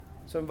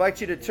So I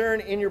invite you to turn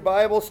in your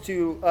Bibles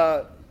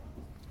to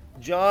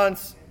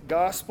John's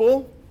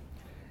Gospel,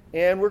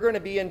 and we're going to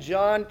be in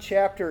John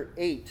chapter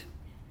 8.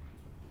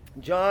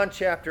 John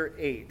chapter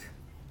 8.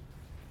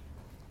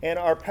 And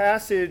our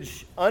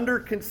passage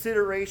under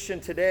consideration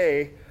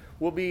today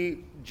will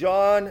be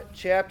John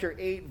chapter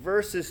 8,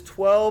 verses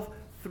 12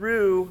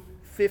 through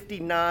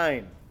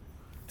 59.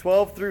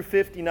 12 through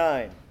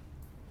 59.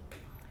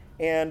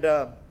 And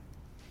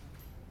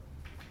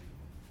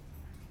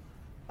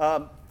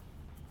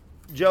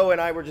Joe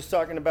and I were just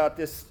talking about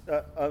this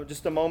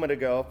just a moment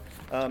ago.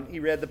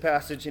 He read the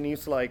passage and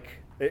he's like,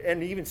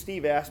 and even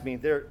Steve asked me,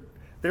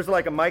 there's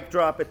like a mic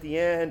drop at the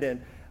end,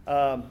 and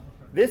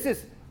this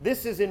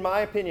is, in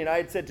my opinion, I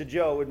had said to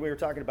Joe when we were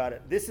talking about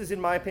it, this is,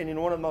 in my opinion,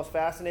 one of the most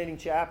fascinating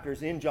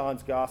chapters in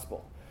John's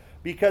Gospel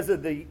because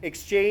of the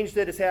exchange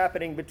that is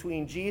happening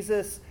between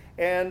Jesus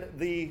and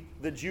the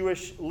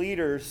Jewish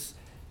leaders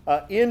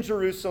in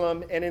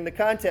Jerusalem. And in the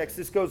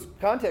context goes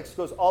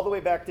all the way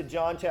back to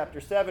John chapter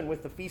 7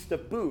 with the Feast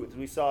of Booths.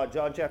 We saw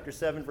John chapter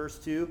 7, verse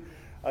 2.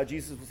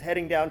 Jesus was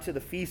heading down to the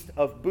Feast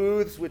of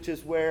Booths, which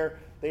is where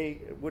they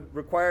would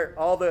require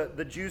all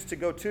the Jews to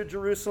go to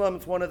Jerusalem.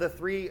 It's one of the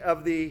three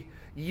of the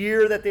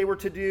year that they were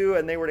to do,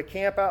 and they were to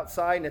camp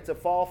outside, and it's a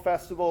fall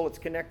festival. It's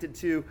connected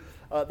to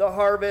the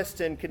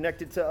harvest and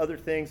connected to other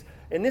things.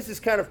 And this is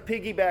kind of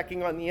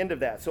piggybacking on the end of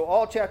that. So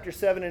all chapter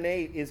 7 and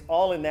 8 is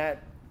all in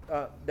that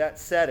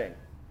setting.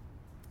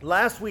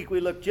 Last week we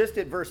looked just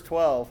at verse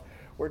 12,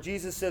 where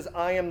Jesus says,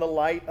 "I am the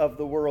light of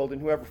the world, and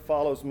whoever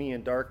follows me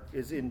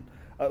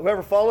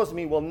whoever follows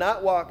me will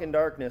not walk in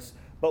darkness,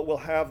 but will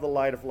have the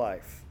light of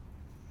life."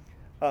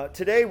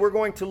 Today we're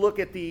going to look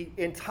at the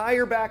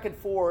entire back and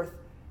forth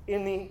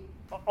in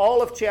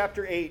all of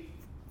chapter 8,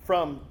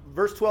 from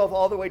verse 12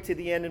 all the way to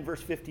the end in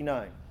verse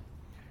 59.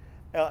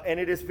 And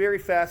it is very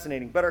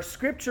fascinating. But our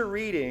scripture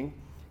reading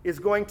is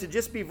going to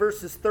just be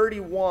verses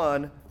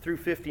 31 through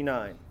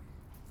 59.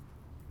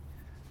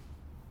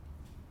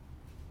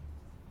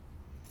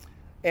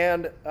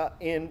 And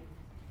in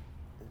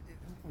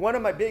one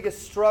of my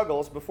biggest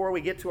struggles, before we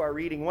get to our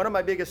reading, one of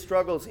my biggest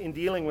struggles in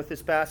dealing with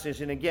this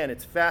passage, and again,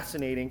 it's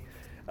fascinating,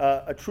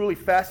 a truly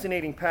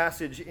fascinating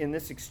passage in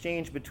this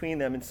exchange between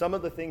them, and some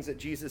of the things that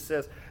Jesus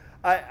says,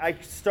 I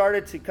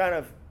started to kind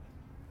of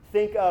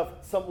think of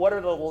what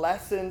are the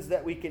lessons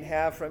that we can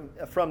have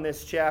from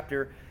this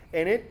chapter,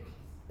 and it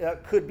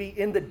could be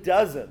in the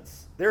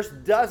dozens. There's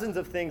dozens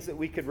of things that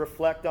we could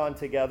reflect on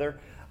together.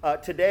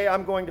 Today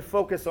I'm going to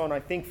focus on, I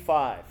think,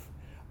 5.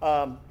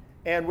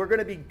 And we're going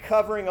to be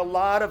covering a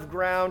lot of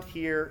ground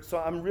here, so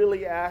I'm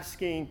really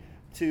asking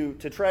to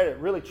try to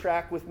really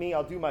track with me.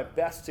 I'll do my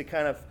best to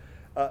kind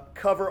of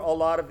cover a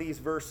lot of these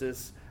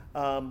verses,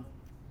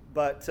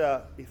 but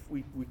if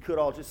we could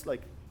all just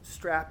like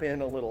strap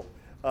in a little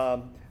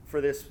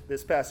for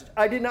this passage.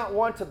 I did not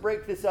want to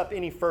break this up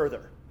any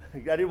further. I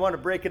didn't want to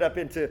break it up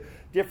into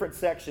different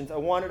sections. I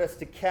wanted us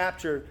to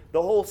capture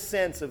the whole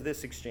sense of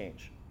this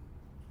exchange.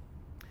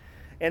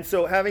 And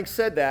so, having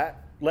said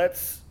that,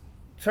 let's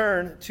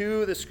turn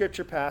to the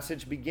scripture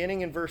passage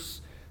beginning in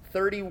verse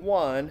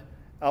 31.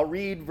 I'll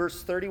read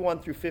verse 31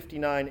 through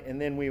 59, and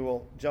then we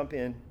will jump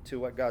into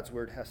what God's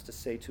word has to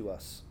say to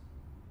us.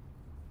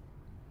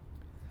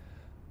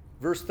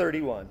 Verse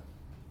 31.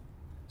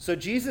 "So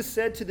Jesus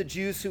said to the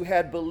Jews who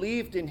had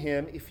believed in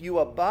him, 'If you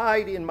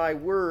abide in my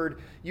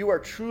word, you are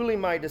truly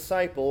my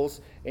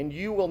disciples, and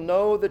you will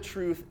know the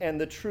truth, and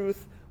the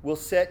truth will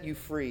set you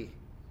free.'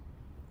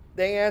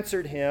 They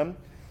answered him,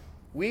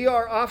 'We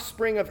are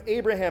offspring of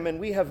Abraham, and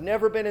we have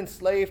never been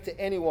enslaved to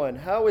anyone.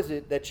 How is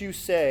it that you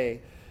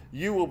say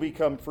you will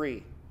become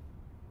free?'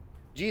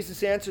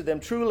 Jesus answered them,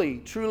 'Truly,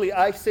 truly,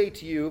 I say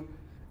to you,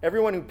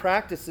 everyone who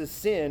practices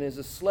sin is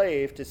a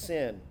slave to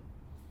sin.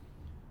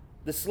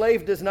 The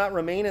slave does not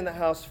remain in the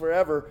house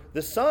forever.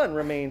 The Son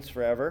remains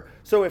forever.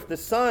 So if the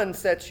Son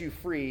sets you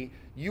free,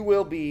 you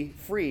will be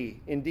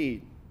free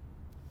indeed.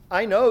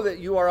 I know that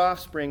you are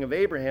offspring of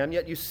Abraham,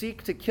 yet you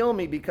seek to kill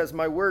me because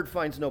my word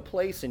finds no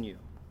place in you.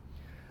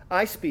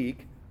 I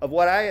speak of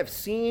what I have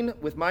seen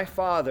with my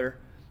Father,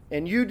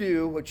 and you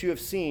do what you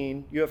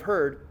have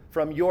heard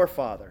from your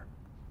father.'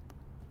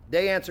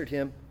 They answered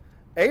him,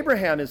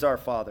 'Abraham is our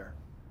father.'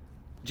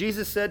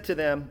 Jesus said to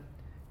them,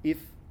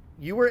 'If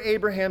you were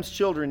Abraham's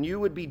children, you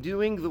would be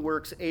doing the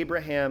works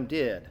Abraham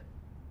did.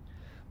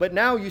 But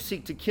now you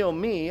seek to kill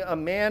me, a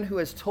man who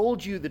has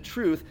told you the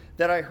truth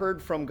that I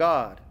heard from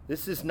God.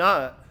 This is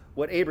not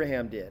what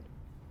Abraham did.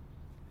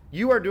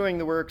 You are doing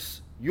the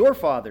works your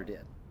father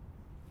did.'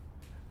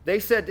 They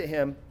said to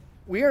him,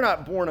 'We are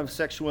not born of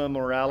sexual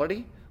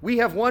immorality. We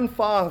have one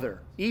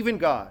Father, even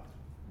God.'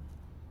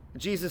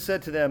 Jesus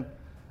said to them,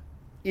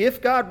 'If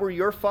God were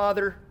your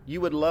Father, you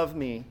would love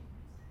me,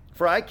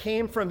 for I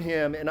came from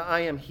him and I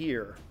am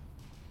here.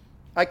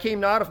 I came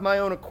not of my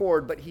own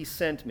accord, but he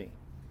sent me.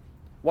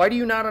 Why do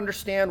you not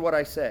understand what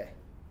I say?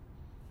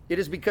 It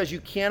is because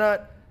you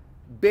cannot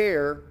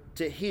bear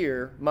to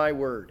hear my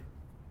word.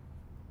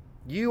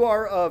 You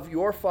are of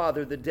your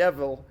father, the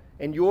devil,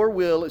 and your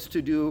will is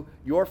to do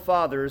your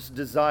father's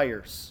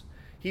desires.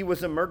 He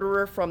was a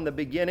murderer from the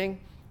beginning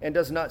and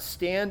does not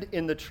stand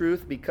in the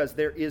truth because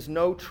there is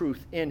no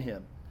truth in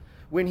him.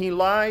 When he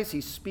lies,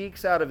 he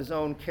speaks out of his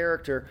own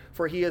character,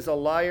 for he is a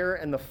liar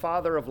and the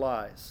father of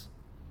lies.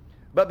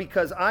 But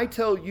because I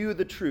tell you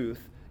the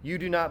truth, you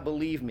do not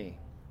believe me.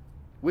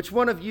 Which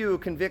one of you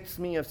convicts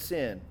me of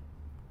sin?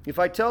 If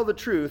I tell the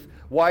truth,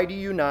 why do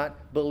you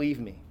not believe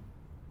me?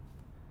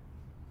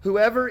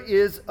 Whoever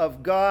is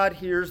of God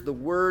hears the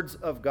words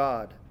of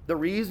God. The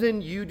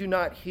reason you do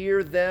not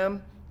hear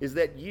them is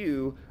that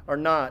you are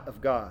not of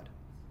God.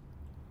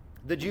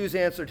 The Jews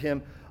answered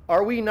him,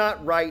 Are we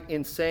not right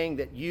in saying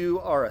that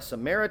you are a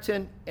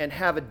Samaritan and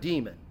have a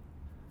demon?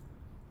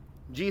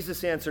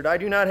 Jesus answered, I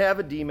do not have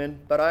a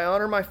demon, but I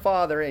honor my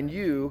Father, and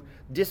you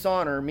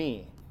dishonor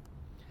me.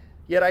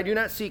 Yet I do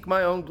not seek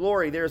my own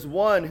glory. There is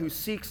one who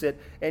seeks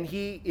it, and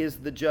he is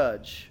the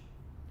judge.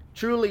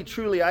 Truly,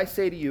 truly, I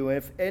say to you,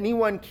 if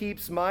anyone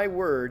keeps my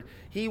word,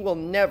 he will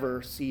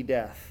never see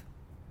death.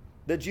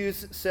 The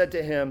Jews said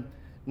to him,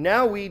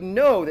 Now we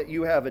know that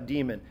you have a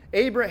demon.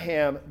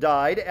 Abraham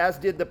died, as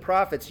did the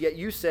prophets, yet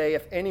you say,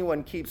 if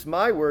anyone keeps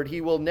my word,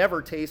 he will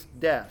never taste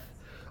death.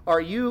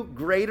 Are you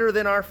greater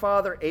than our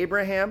father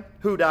Abraham,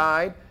 who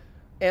died,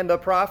 and the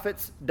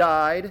prophets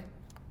died?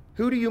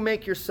 Who do you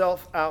make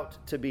yourself out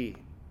to be?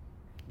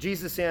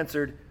 Jesus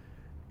answered,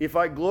 If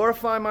I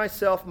glorify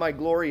myself, my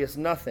glory is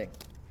nothing.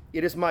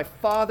 It is my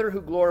Father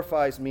who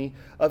glorifies me,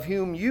 of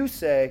whom you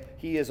say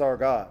he is our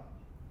God.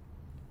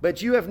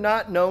 But you have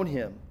not known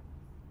him.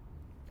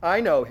 I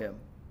know him.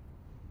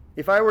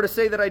 If I were to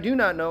say that I do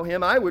not know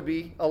him, I would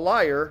be a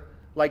liar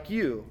like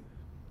you.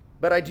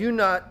 But I do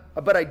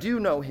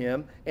know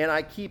him, and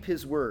I keep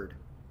his word.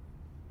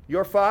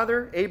 Your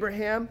father,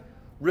 Abraham,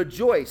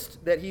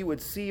 rejoiced that he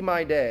would see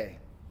my day.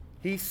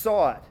 He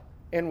saw it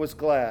and was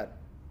glad.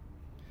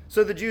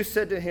 So the Jews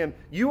said to him,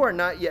 You are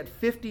not yet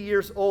 50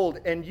 years old,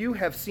 and you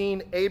have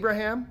seen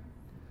Abraham?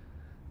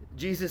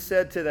 Jesus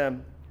said to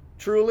them,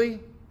 Truly,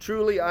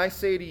 truly, I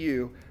say to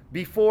you,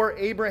 before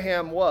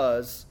Abraham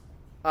was,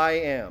 I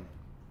am.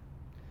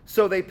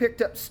 So they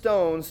picked up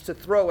stones to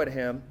throw at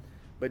him,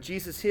 but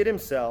Jesus hid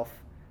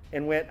himself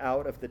and went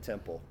out of the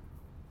temple.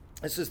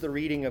 This is the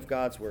reading of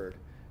God's word,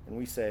 and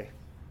we say,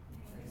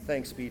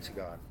 Thanks be to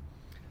God.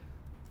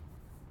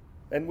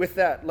 And with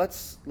that,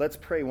 let's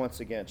pray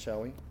once again,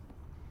 shall we?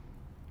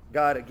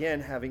 God,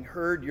 again, having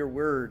heard your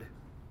word,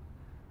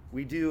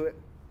 we do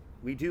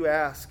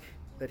ask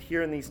that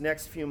here in these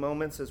next few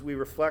moments, as we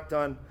reflect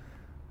on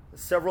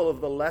several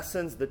of the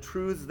lessons, the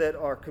truths that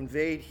are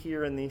conveyed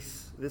here in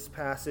this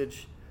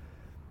passage,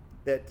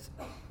 that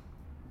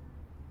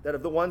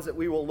of the ones that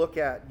we will look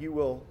at, you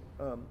will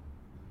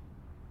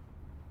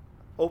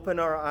open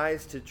our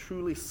eyes to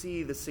truly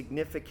see the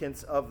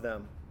significance of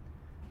them,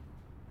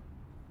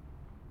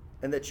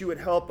 and that you would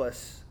help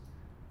us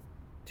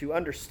to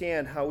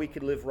understand how we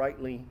could live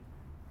rightly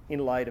in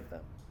light of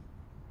them.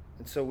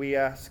 And so we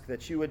ask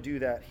that you would do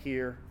that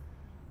here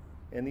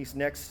in these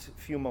next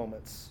few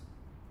moments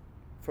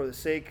for the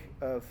sake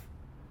of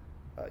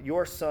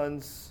your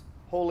Son's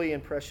holy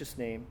and precious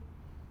name.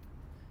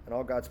 And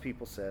all God's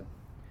people said,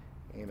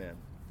 Amen.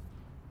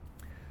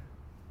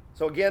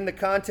 So again, the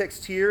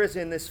context here is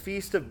in this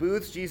Feast of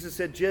Booths. Jesus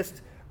had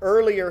just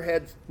earlier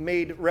had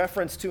made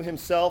reference to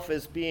himself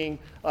as being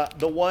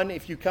the one,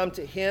 if you come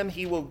to him,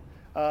 he will...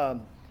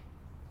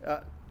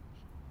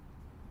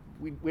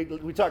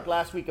 We talked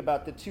last week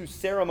about the two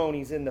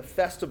ceremonies in the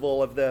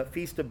festival of the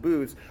Feast of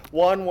Booths.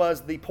 One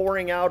was the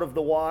pouring out of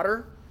the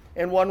water,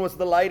 and one was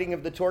the lighting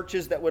of the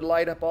torches that would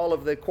light up all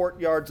of the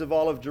courtyards of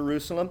all of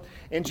Jerusalem.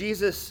 And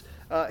Jesus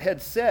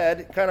had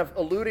said, kind of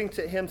alluding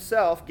to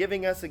himself,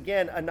 giving us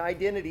again an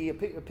identity, a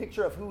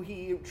picture of who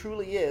he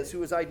truly is,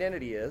 who his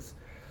identity is.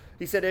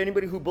 He said,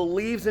 anybody who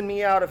believes in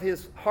me, out of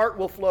his heart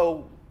will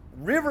flow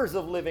rivers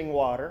of living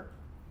water,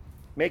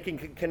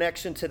 making a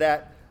connection to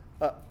that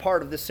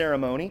part of the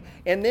ceremony.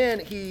 And then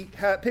he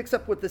picks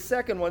up with the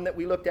second one that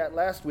we looked at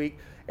last week,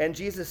 and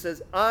Jesus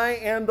says, I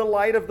am the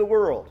light of the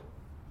world.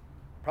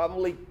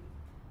 Probably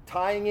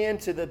tying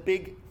into the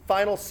big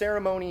final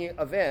ceremony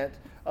event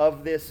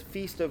of this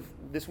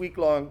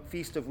week-long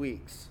Feast of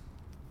Weeks.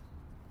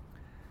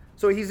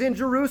 So he's in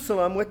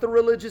Jerusalem with the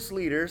religious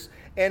leaders,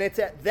 and it's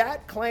at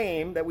that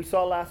claim that we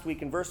saw last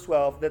week in verse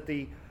 12 that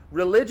the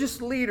religious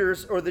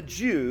leaders, or the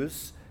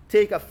Jews,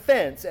 take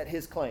offense at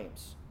his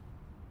claims.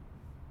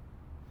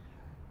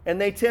 And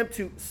they attempt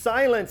to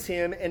silence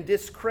him and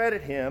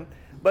discredit him,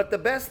 but the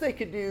best they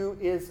could do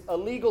is a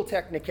legal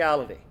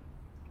technicality.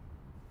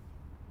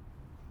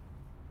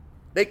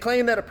 They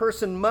claim that a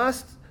person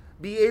must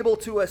be able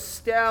to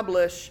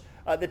establish,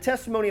 the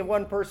testimony of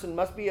one person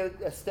must be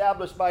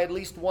established by at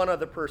least one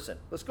other person.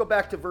 Let's go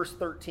back to verse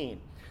 13.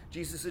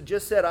 Jesus had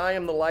just said, I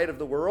am the light of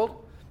the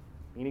world,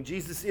 meaning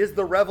Jesus is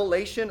the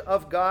revelation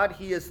of God.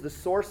 He is the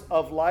source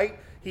of light.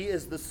 He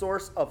is the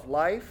source of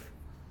life,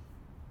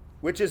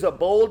 which is a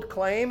bold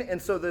claim.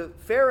 And so the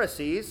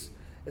Pharisees,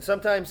 and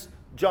sometimes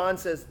John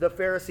says the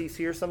Pharisees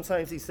here,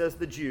 sometimes he says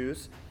the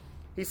Jews.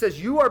 He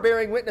says, you are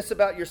bearing witness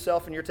about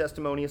yourself and your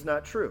testimony is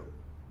not true.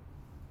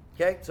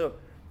 Okay, so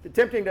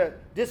attempting to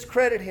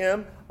discredit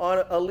him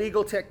on a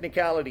legal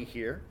technicality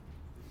here.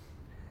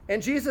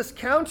 And Jesus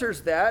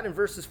counters that in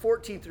verses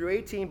 14 through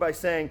 18 by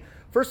saying,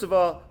 first of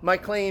all, my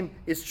claim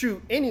is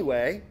true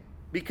anyway,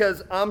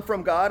 because I'm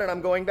from God and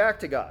I'm going back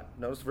to God.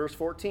 Notice verse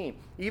 14.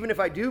 Even if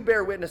I do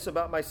bear witness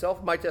about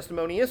myself, my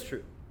testimony is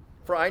true.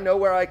 For I know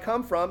where I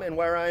come from and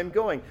where I am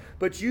going.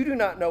 But you do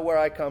not know where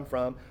I come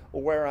from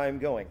or where I am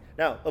going.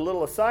 Now, a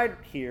little aside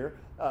here,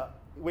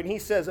 when he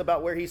says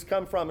about where he's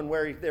come from and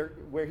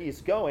where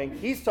he's going,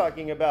 he's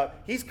talking about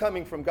he's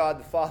coming from God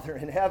the Father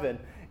in heaven,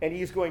 and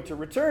he's going to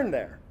return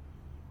there.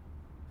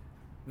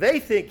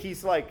 They think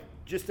he's like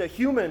just a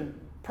human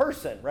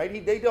person,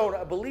 right? They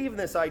don't believe in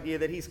this idea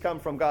that he's come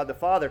from God the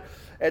Father.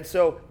 And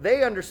so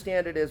they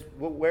understand it as,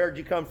 well, where'd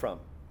you come from?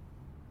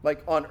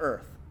 Like on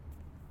earth.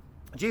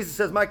 Jesus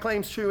says, my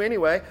claim's true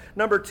anyway.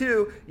 Number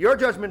two, your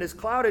judgment is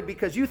clouded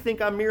because you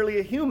think I'm merely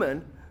a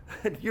human.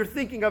 You're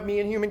thinking of me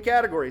in human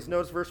categories.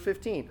 Notice verse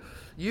 15.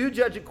 You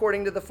judge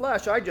according to the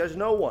flesh. I judge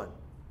no one.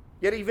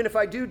 Yet even if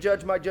I do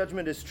judge, my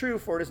judgment is true,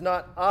 for it is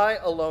not I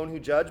alone who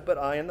judge, but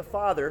I and the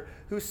Father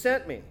who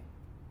sent me.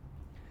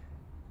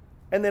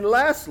 And then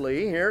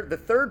lastly, here, the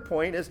third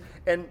point is,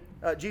 and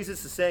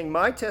Jesus is saying,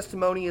 my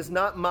testimony is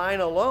not mine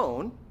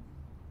alone.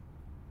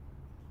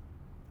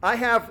 I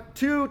have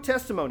two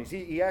testimonies.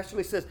 He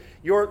actually says,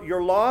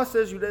 your law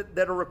says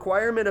that a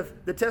requirement of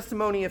the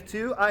testimony of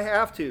two, I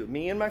have two,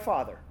 me and my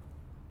Father.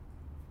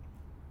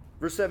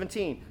 Verse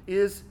 17,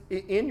 is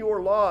in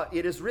your law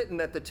it is written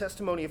that the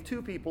testimony of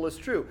two people is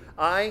true.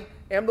 I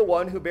am the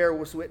one who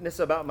bears witness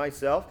about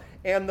myself,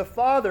 and the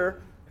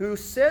Father who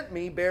sent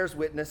me bears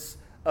witness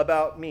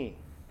about me.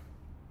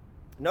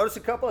 Notice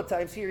a couple of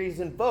times here he's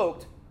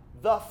invoked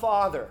the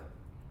Father.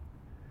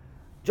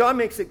 John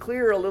makes it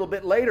clear a little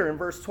bit later in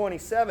verse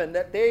 27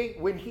 that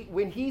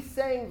when he's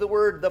saying the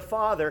word the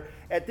Father,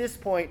 at this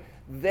point,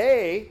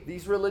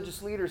 these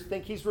religious leaders,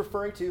 think he's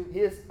referring to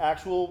his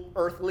actual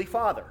earthly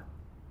father.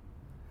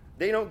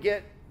 They don't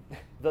get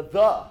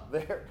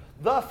they're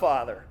the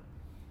Father.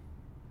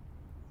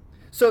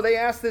 So they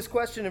asked this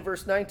question in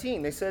verse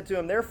 19. They said to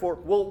him, therefore,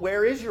 well,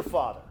 where is your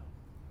Father?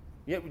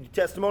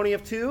 Testimony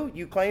of two,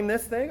 you claim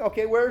this thing?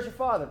 Okay, where is your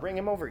Father? Bring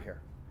him over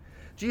here.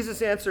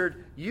 Jesus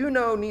answered, you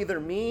know neither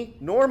me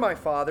nor my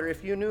Father.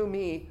 If you knew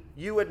me,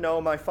 you would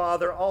know my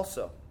Father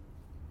also.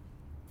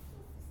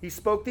 He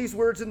spoke these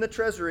words in the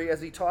treasury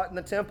as he taught in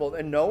the temple,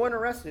 and no one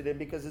arrested him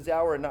because his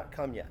hour had not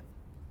come yet.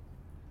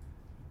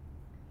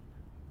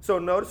 So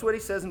notice what he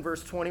says in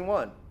verse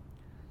 21.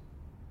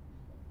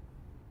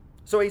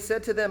 So he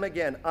said to them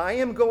again, I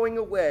am going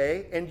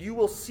away, and you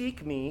will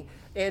seek me,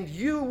 and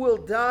you will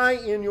die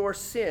in your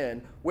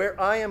sin. Where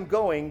I am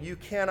going, you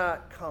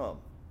cannot come.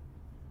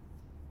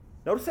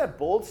 Notice that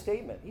bold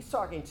statement. He's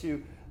talking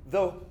to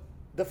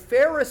the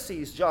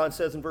Pharisees, John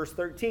says in verse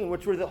 13,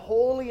 which were the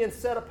holy and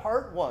set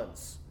apart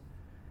ones.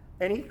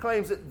 And he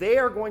claims that they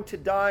are going to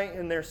die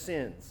in their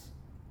sins.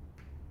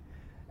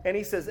 And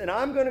he says, and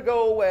I'm going to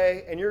go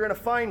away, and you're going to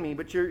find me,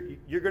 but you're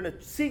going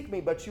to seek me,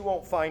 but you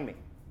won't find me.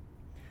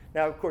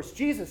 Now, of course,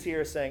 Jesus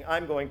here is saying,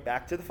 I'm going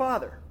back to the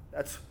Father.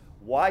 That's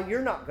why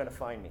you're not going to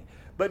find me.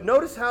 But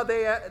notice how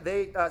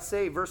they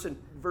say, verse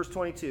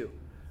 22.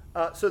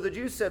 So the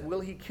Jews said, will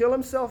he kill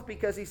himself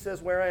because he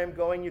says, where I am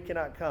going, you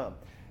cannot come?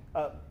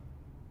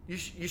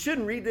 You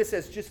shouldn't read this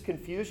as just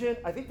confusion.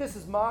 I think this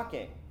is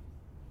mocking.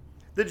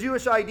 The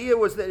Jewish idea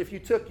was that if you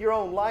took your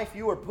own life,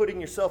 you were putting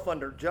yourself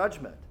under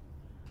judgment.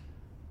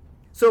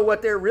 So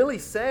what they're really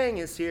saying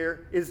is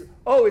here is,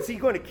 oh, is he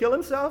going to kill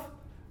himself?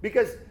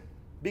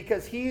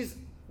 Because he's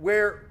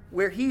where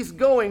he's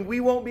going,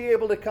 we won't be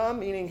able to come,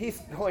 meaning he's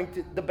going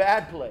to the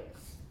bad place.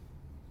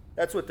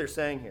 That's what they're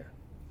saying here.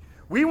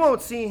 We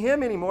won't see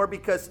him anymore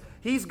because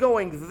he's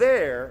going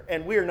there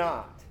and we're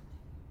not.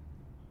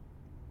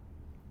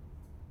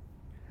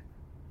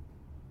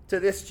 To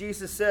this,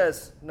 Jesus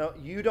says, no,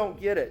 you don't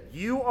get it.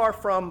 You are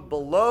from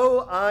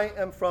below, I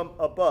am from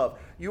above.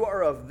 You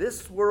are of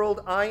this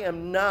world, I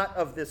am not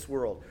of this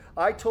world.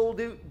 I told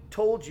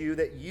you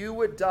that you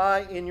would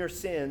die in your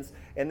sins.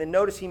 And then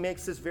notice he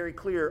makes this very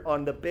clear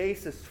on the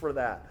basis for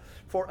that.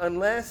 For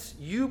unless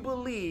you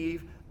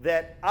believe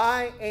that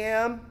I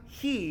am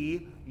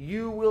he,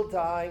 you will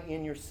die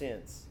in your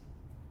sins.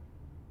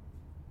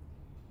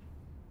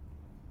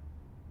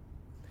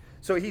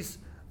 So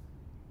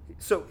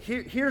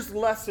here's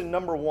lesson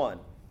number one.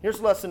 Here's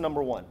lesson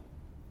number one.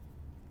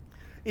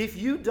 If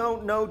you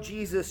don't know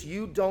Jesus,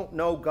 you don't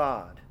know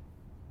God.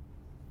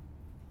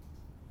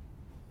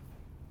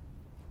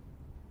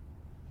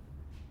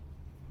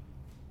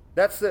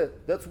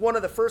 That's one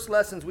of the first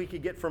lessons we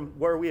could get from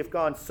where we have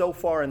gone so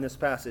far in this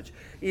passage.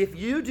 If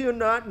you do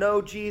not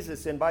know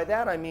Jesus, and by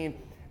that I mean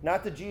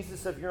not the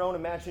Jesus of your own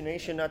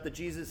imagination, not the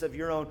Jesus of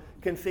your own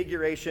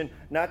configuration,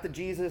 not the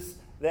Jesus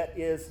that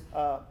is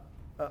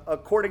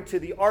according to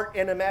the art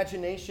and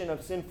imagination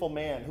of sinful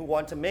man who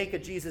want to make a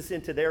Jesus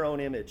into their own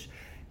image.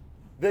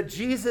 The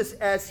Jesus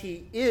as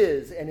he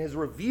is and has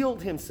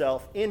revealed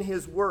himself in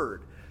his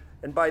word.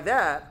 And by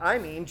that, I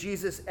mean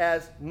Jesus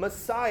as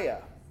Messiah.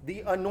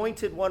 the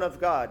anointed one of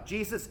God,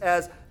 Jesus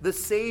as the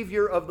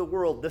Savior of the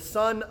world, the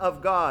Son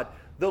of God,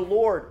 the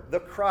Lord, the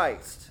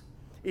Christ.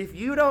 If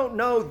you don't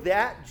know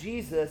that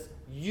Jesus,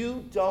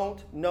 you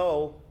don't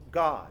know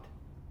God.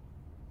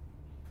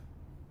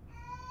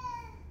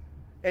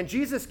 And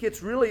Jesus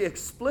gets really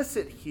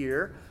explicit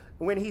here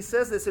when he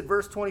says this at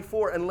verse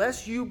 24,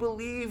 unless you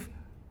believe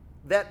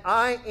that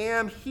I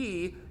am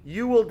he,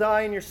 you will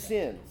die in your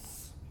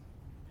sins.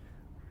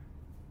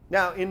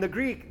 Now, in the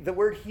Greek, the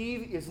word he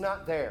is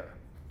not there.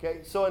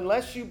 Okay, so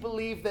unless you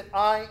believe that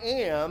I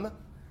am,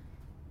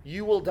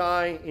 you will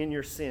die in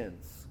your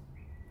sins.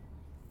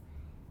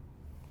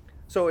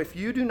 So if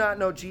you do not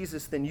know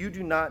Jesus, then you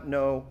do not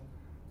know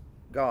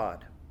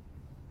God.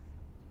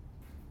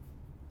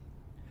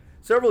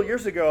 Several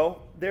years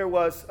ago, there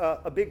was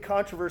a big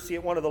controversy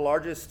at one of the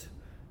largest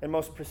and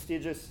most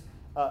prestigious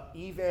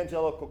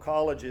evangelical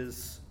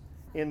colleges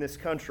in this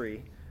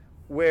country,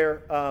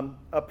 where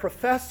a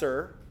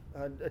professor,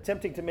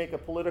 attempting to make a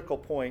political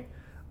point,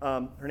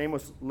 her name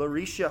was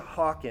Larisha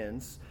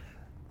Hawkins,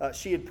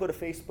 she had put a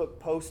Facebook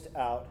post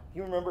out.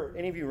 You remember,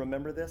 any of you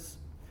remember this?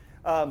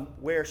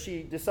 Where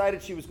she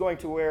decided she was going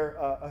to wear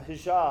a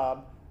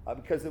hijab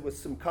because there was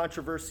some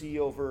controversy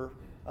over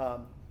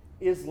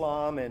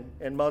Islam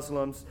and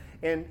Muslims.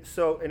 And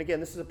again,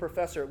 this is a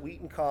professor at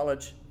Wheaton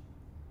College,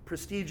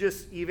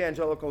 prestigious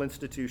evangelical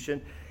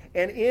institution.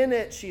 And in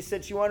it, she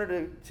said she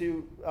wanted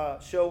to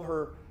show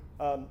her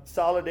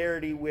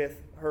solidarity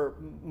with her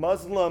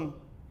Muslim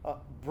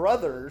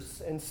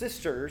brothers and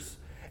sisters,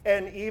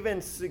 and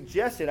even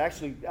suggested,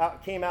 actually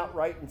came out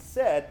right and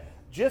said,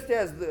 just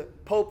as the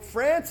Pope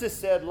Francis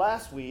said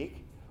last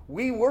week,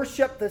 we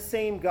worship the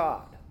same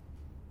God.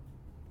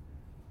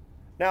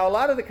 Now, a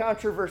lot of the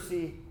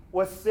controversy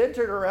was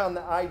centered around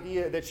the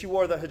idea that she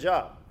wore the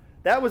hijab.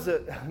 That was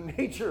a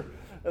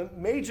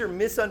major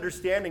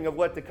misunderstanding of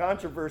what the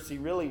controversy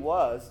really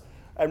was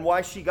and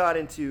why she got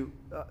into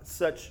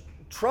such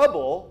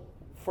trouble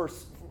for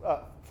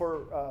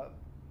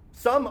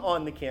some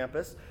on the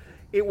campus.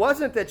 It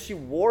wasn't that she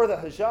wore the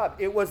hijab.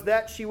 It was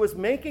that she was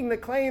making the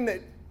claim that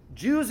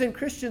Jews and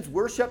Christians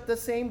worship the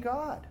same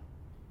God.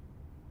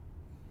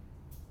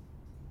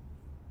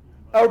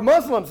 Or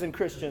Muslims and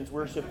Christians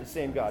worship the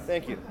same God.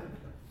 Thank you.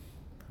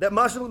 That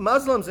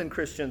Muslims and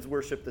Christians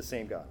worship the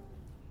same God.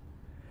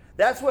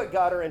 That's what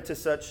got her into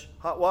such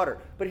hot water.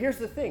 But here's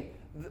the thing.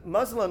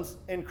 Muslims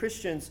and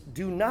Christians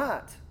do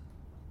not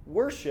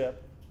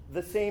worship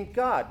the same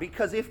God.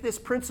 Because if this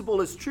principle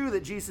is true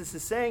that Jesus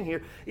is saying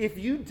here, if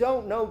you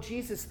don't know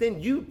Jesus,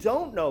 then you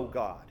don't know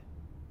God.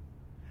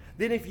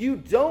 Then if you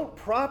don't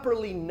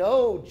properly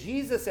know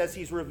Jesus as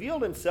he's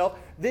revealed himself,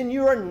 then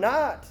you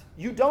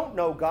don't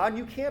know God.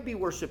 You can't be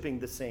worshiping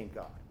the same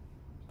God.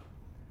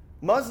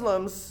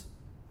 Muslims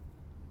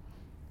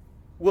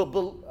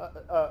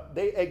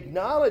they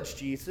acknowledge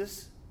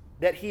Jesus,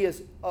 that he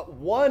is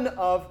one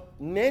of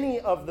many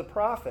of the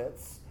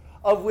prophets,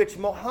 of which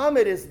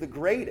Muhammad is the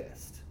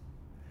greatest.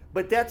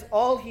 But that's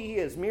all he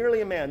is,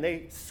 merely a man.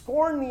 They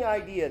scorn the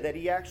idea that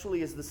he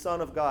actually is the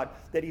Son of God,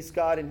 that he's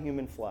God in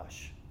human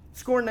flesh.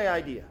 Scorn the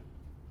idea.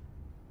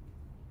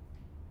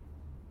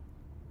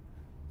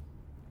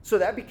 So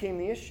that became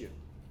the issue.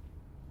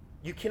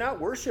 You cannot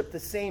worship the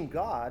same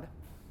God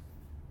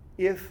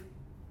if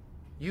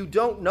you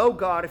don't know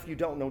God, if you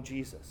don't know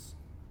Jesus.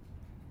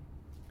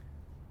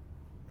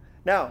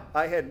 Now,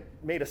 I had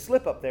made a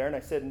slip up there, and I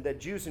said that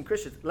Jews and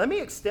Christians, let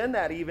me extend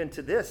that even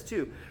to this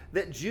too,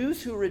 that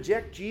Jews who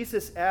reject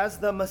Jesus as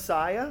the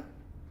Messiah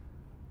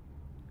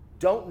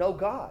don't know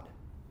God.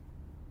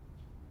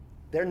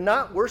 They're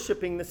not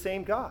worshiping the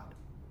same God.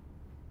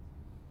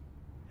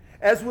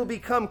 As will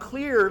become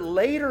clear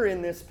later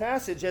in this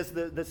passage, as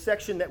the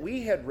section that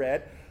we had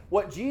read,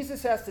 what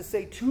Jesus has to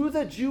say to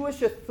the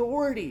Jewish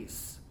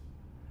authorities,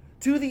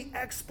 to the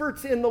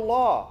experts in the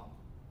law,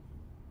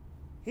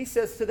 he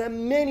says to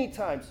them many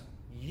times,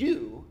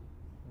 you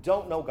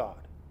don't know God.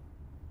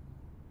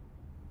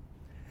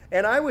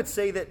 And I would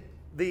say that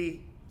the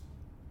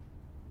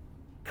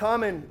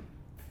common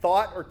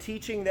thought or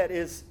teaching that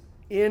is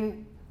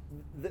in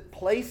the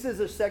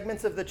places or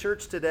segments of the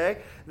church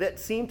today that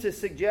seem to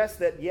suggest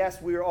that, yes,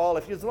 we're all,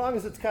 as long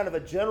as it's kind of a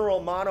general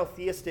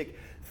monotheistic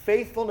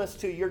faithfulness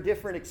to your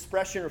different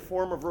expression or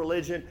form of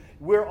religion,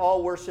 we're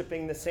all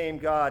worshiping the same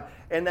God.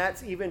 And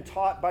that's even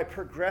taught by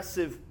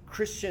progressive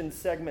Christian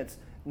segments.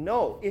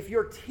 No, if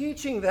you're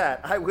teaching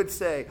that, I would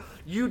say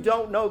you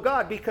don't know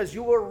God, because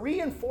you are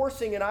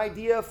reinforcing an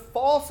idea of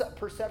false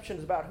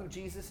perceptions about who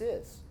Jesus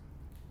is.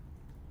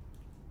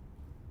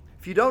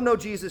 If you don't know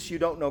Jesus, you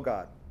don't know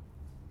God.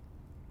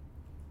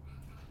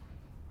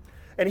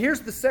 And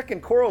here's the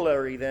second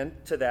corollary then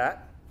to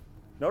that.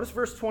 Notice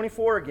verse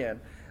 24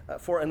 again.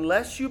 For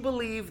unless you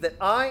believe that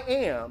I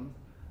am,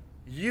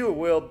 you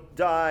will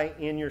die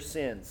in your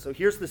sins. So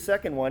here's the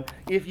second one.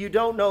 If you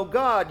don't know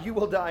God, you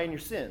will die in your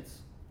sins.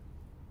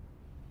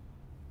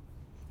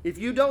 If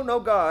you don't know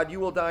God, you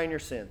will die in your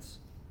sins.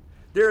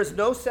 There is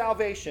no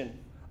salvation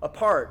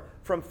apart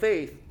from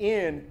faith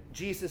in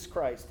Jesus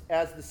Christ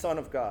as the Son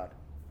of God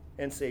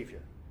and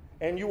Savior.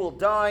 and you will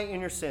die in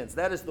your sins.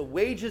 That is, the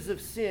wages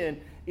of sin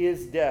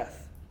is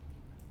death.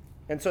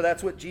 And so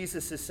that's what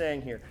Jesus is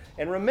saying here.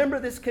 And remember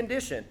this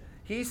condition.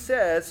 He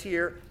says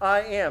here,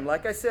 I am.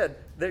 Like I said,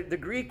 the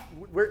Greek,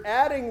 we're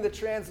adding the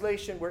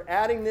translation, we're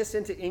adding this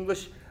into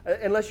English,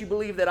 unless you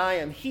believe that I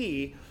am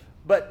he.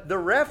 But the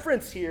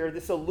reference here,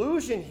 this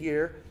allusion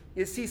here,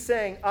 is he's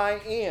saying,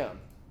 I am.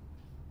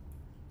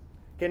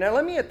 Okay, now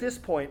let me at this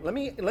point, let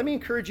me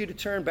encourage you to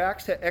turn back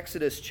to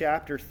Exodus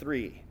chapter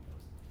 3.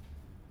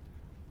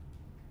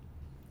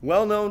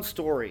 Well-known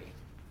story.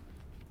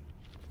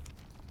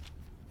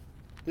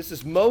 This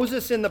is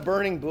Moses in the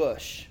burning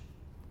bush.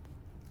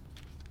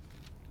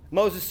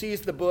 Moses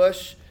sees the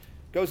bush,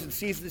 goes and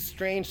sees this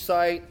strange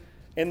sight,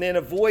 and then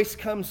a voice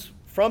comes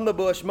from the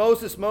bush,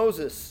 Moses,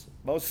 Moses.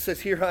 Moses says,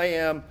 here I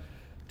am.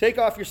 Take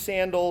off your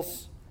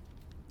sandals.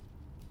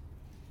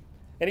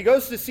 And he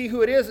goes to see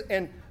who it is,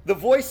 and the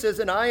voice says,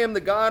 and I am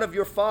the God of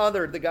your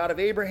father, the God of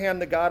Abraham,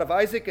 the God of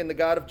Isaac, and the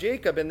God of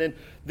Jacob. And then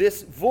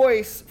this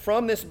voice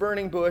from this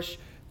burning bush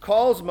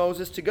calls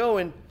Moses to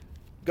go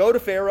to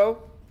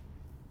Pharaoh,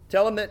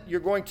 tell him that you're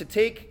going to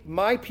take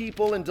my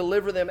people and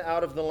deliver them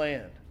out of the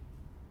land.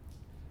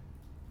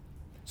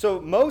 So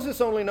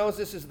Moses only knows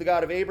this is the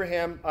God of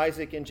Abraham,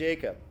 Isaac, and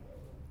Jacob.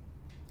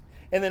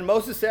 And then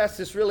Moses asks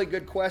this really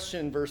good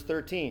question in verse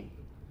 13.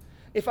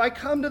 If I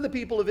come to the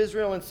people of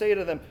Israel and say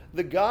to them,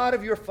 the God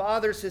of your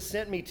fathers has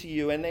sent me to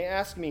you, and they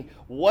ask me,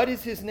 what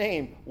is his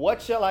name?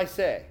 What shall I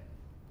say?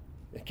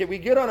 Can we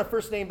get on a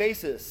first name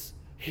basis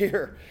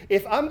here?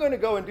 If I'm going to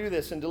go and do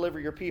this and deliver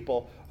your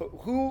people,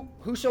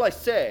 who shall I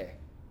say?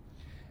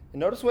 And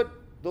notice what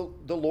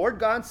the Lord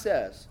God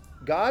says.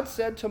 God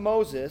said to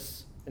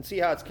Moses, and see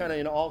how it's kind of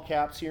in all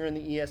caps here in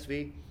the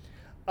ESV,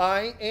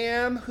 I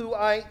am who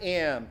I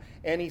am.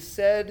 And he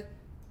said,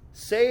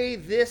 say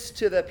this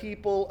to the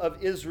people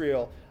of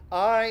Israel,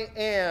 I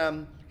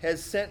am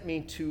has sent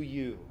me to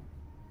you.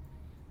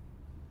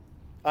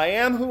 I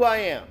am who I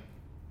am.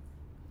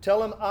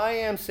 Tell him I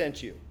am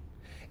sent you.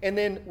 And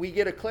then we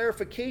get a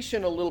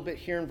clarification a little bit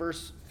here in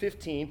verse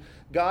 15.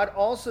 God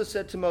also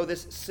said to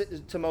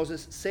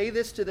Moses, say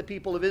this to the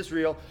people of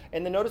Israel.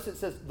 And then notice it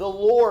says, the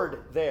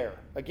Lord there.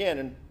 Again,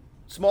 in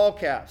small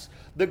caps.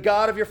 The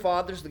God of your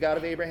fathers, the God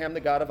of Abraham, the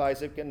God of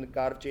Isaac, and the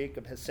God of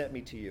Jacob has sent me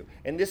to you.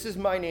 And this is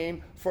my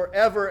name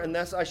forever, and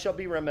thus I shall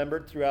be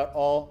remembered throughout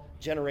all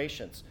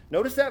generations.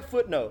 Notice that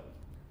footnote.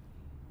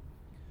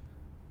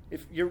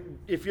 If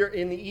you're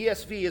in the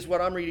ESV is what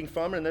I'm reading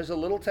from, and there's a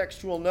little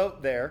textual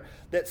note there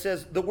that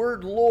says the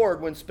word Lord,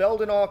 when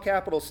spelled in all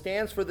capitals,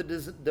 stands for the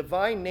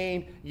divine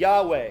name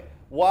Yahweh,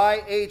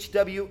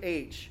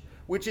 YHWH,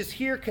 which is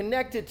here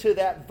connected to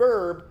that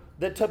verb,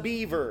 the to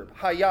be verb,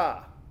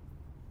 hayah.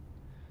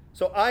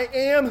 So I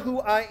am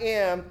who I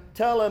am.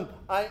 Tell him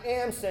I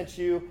am sent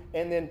you.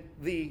 And then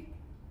the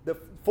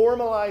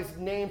formalized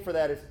name for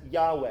that is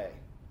Yahweh.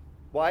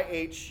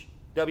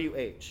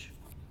 YHWH.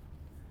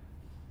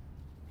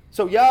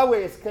 So Yahweh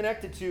is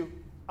connected to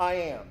I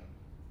am.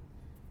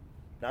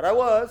 Not I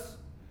was,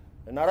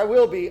 and not I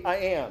will be, I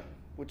am,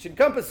 which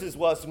encompasses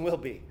was and will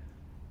be.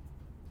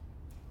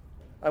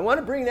 I want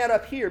to bring that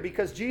up here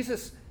because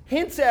Jesus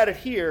hints at it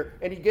here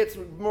and he gets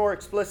more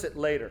explicit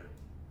later.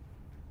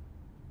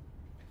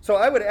 So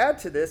I would add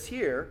to this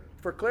here,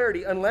 for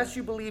clarity, unless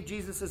you believe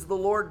Jesus is the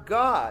Lord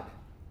God,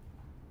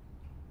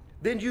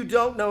 then you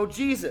don't know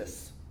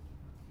Jesus.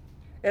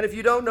 And if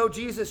you don't know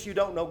Jesus, you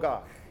don't know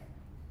God.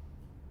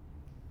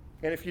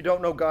 And if you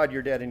don't know God,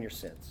 you're dead in your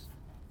sins.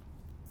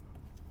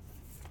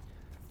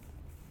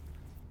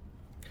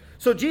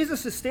 So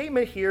Jesus'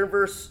 statement here,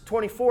 verse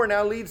 24,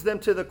 now leads them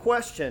to the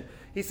question.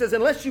 He says,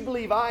 unless you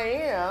believe I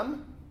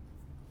am,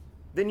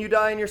 then you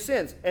die in your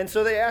sins. And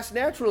so they ask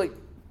naturally,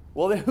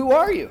 well, then who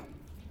are you?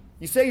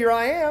 You say you're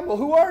I am. Well,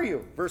 who are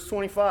you? Verse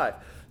 25.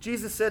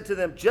 Jesus said to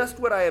them, just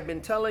what I have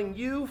been telling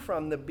you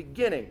from the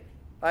beginning.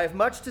 I have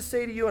much to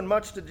say to you and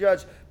much to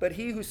judge, but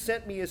he who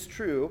sent me is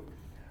true.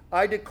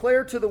 I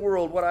declare to the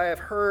world what I have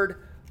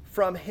heard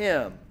from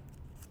him.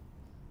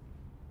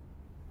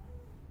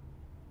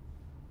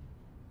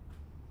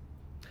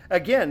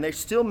 Again, they're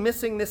still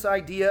missing this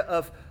idea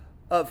of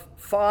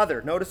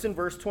father. Notice in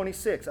verse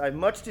 26, I have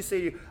much to say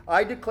to you.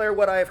 I declare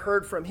what I have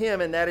heard from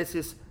him, and that is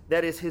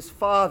his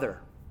father.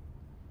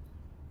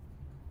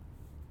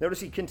 Notice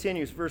he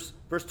continues, verse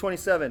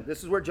 27.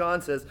 This is where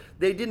John says,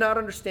 they did not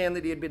understand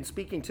that he had been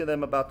speaking to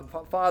them about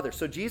the Father.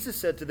 So Jesus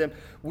said to them,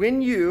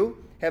 when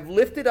you have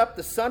lifted up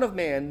the Son of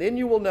Man, then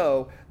you will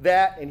know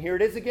that, and here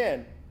it is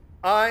again,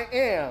 I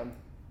am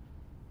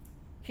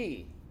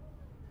he.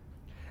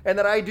 And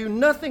that I do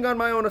nothing on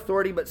my own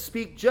authority, but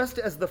speak just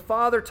as the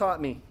Father taught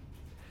me.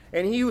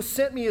 And he who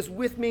sent me is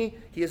with me.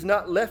 He has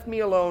not left me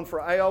alone, for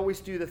I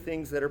always do the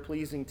things that are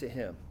pleasing to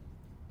him.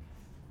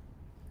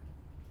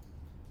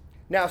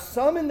 Now,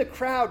 some in the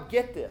crowd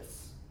get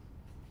this.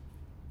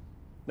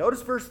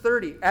 Notice verse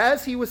 30.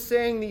 As he was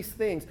saying these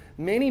things,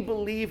 many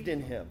believed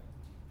in him.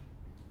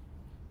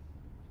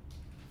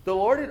 The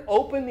Lord had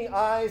opened the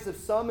eyes of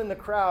some in the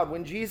crowd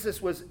when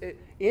Jesus was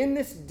in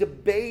this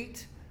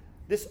debate,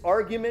 this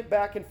argument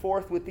back and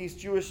forth with these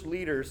Jewish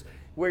leaders.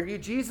 where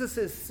Jesus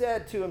has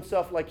said to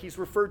himself, like he's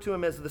referred to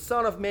him as the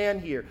Son of Man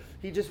here.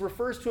 He just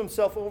refers to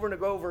himself over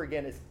and over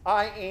again as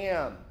I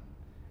am.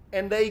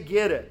 And they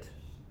get it.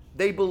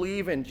 They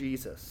believe in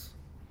Jesus.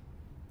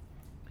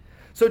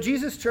 So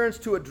Jesus turns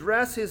to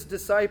address his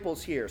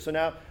disciples here. So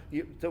now,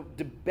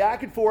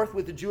 back and forth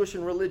with the Jewish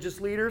and religious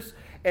leaders,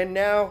 and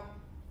now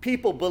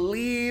people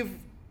believe.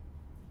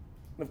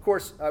 Of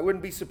course, I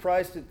wouldn't be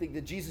surprised to think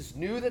that Jesus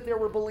knew that there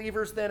were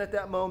believers then at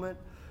that moment.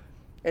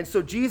 And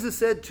so Jesus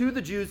said to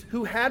the Jews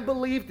who had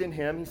believed in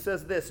him, he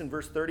says this in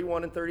verse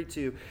 31 and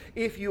 32,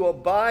 "If you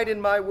abide in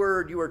my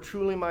word, you are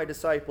truly my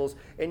disciples,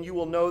 and you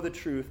will know the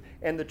truth,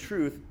 and the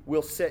truth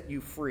will set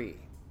you free."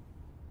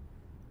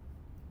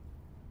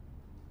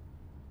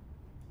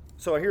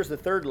 So here's the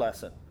third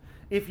lesson.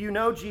 If you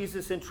know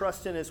Jesus and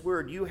trust in his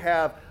word, you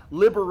have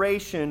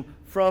liberation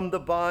from the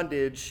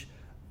bondage.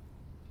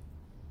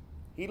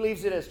 He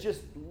leaves it as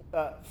just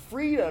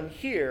freedom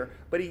here,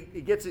 but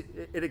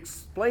it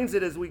explains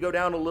it as we go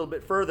down a little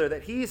bit further,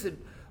 that he's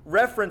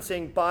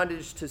referencing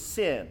bondage to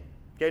sin.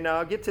 Okay, now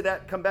I'll get to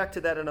that, come back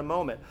to that in a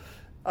moment.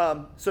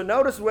 So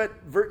notice what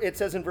it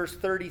says in verse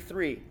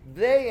 33.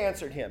 They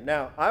answered him.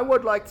 Now, I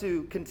would like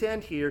to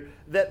contend here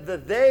that the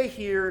they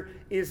here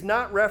is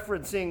not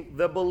referencing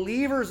the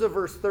believers of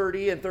verse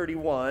 30 and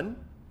 31,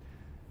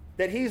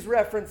 that he's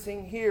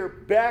referencing here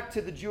back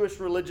to the Jewish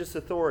religious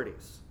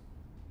authorities.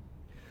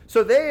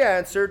 So they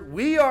answered,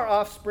 "We are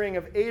offspring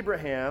of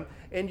Abraham,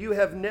 and you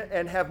have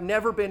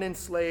never been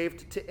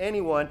enslaved to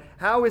anyone.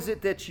 How is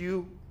it that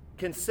you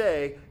can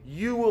say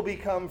you will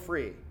become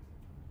free?"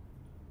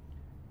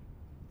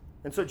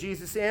 And so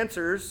Jesus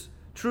answers,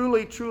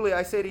 "Truly, truly,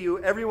 I say to you,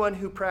 everyone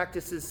who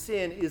practices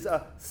sin is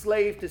a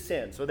slave to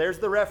sin." So there's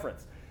the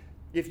reference.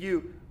 If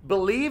you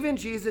believe in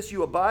Jesus,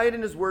 you abide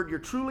in his word, you're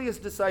truly his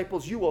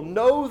disciples, you will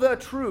know the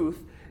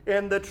truth,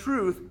 and the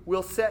truth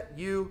will set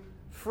you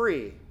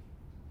free.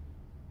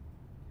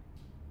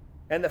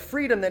 And the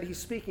freedom that he's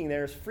speaking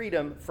there is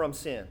freedom from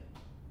sin.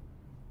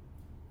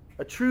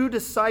 A true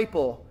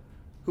disciple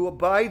who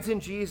abides in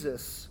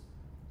Jesus,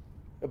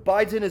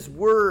 abides in his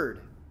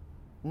word,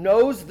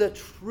 knows the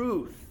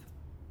truth,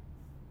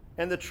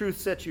 and the truth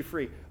sets you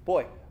free.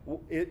 Boy,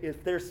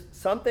 if there's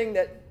something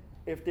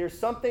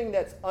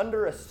that's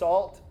under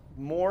assault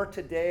more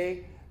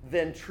today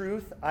than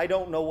truth, I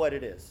don't know what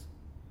it is.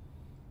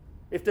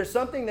 If there's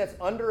something that's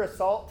under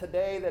assault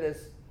today that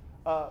is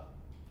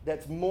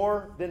that's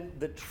more than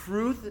the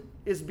truth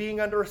is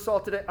being under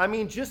assault today, I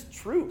mean just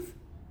truth.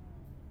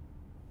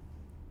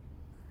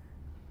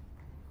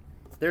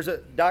 There's a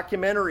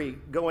documentary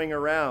going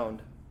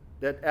around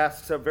that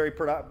asks a very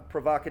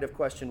provocative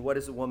question: what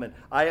is a woman?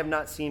 I have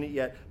not seen it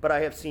yet, but I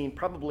have seen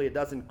probably a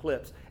dozen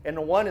clips. And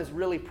the one is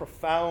really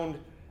profound,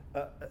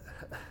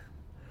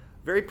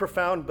 very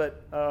profound,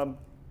 but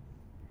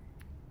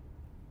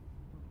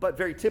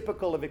very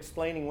typical of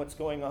explaining what's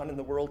going on in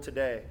the world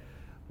today.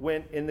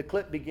 In the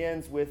clip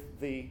begins with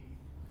the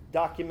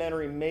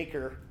documentary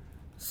maker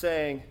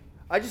saying,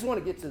 "I just want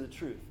to get to the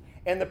truth."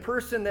 And the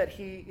person that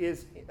he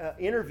is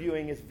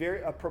interviewing is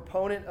a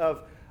proponent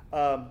of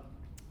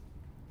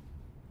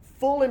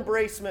full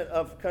embracement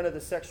of kind of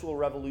the sexual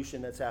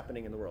revolution that's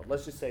happening in the world.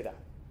 Let's just say that.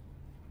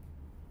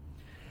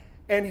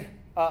 And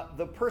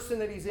the person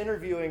that he's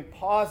interviewing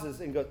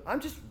pauses and goes,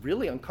 "I'm just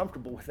really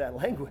uncomfortable with that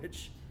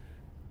language."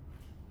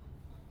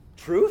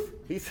 Truth?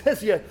 He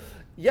says, yeah.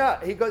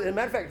 He goes, as a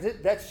matter of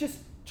fact, that's just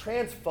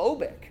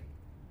transphobic.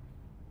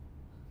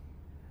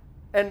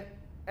 And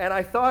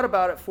I thought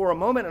about it for a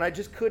moment, and I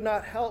just could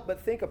not help but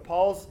think of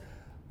Paul's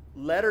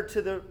letter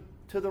to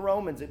the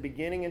Romans, at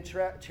beginning in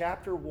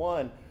chapter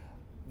 1.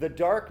 The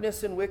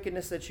darkness and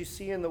wickedness that you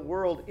see in the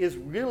world is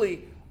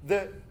really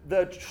the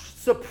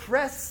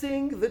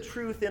suppressing the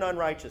truth in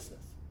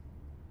unrighteousness.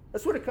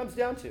 That's what it comes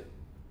down to.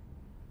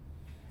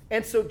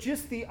 And so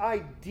just the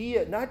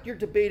idea, not you're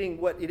debating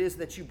what it is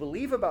that you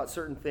believe about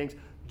certain things,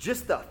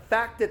 just the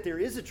fact that there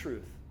is a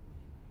truth.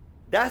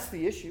 That's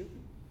the issue,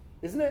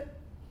 isn't it?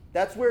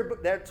 That's where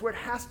it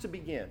has to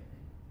begin.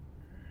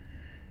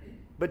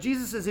 But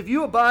Jesus says, if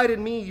you abide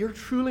in me, you're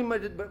truly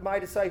my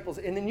disciples,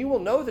 and then you will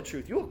know the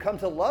truth. You will come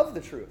to love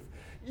the truth.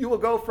 You will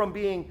go from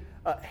being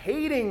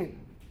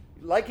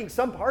liking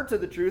some parts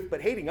of the truth, but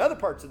hating other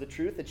parts of the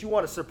truth that you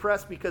want to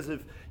suppress because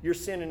of your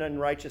sin and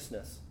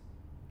unrighteousness.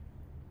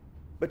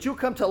 But you'll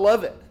come to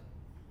love it.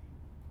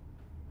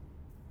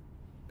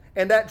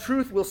 And that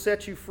truth will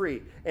set you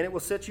free, and it will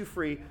set you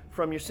free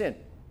from your sin.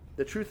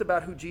 The truth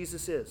about who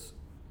Jesus is.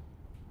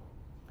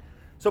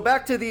 So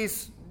back to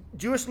these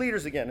Jewish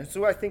leaders again. That's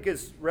who I think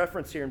is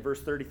referenced here in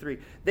verse 33.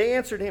 They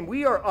answered him,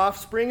 "We are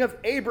offspring of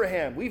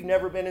Abraham. We've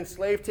never been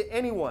enslaved to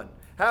anyone.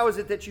 How is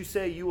it that you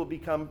say you will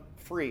become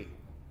free?"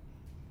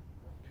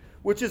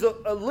 Which is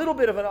a little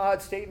bit of an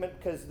odd statement,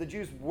 because the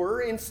Jews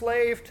were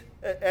enslaved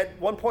at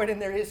one point in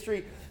their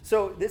history.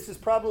 So this is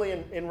probably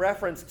in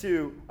reference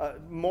to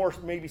more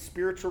maybe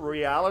spiritual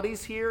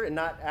realities here and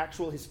not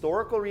actual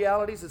historical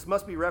realities. This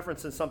must be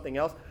referenced in something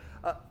else.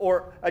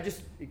 Or I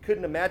just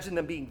couldn't imagine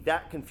them being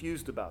that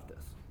confused about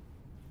this.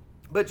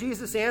 But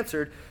Jesus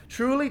answered,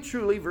 truly,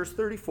 truly, verse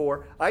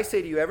 34, I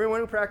say to you,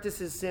 everyone who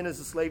practices sin is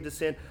a slave to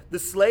sin. The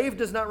slave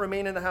does not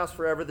remain in the house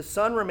forever. The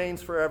son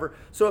remains forever.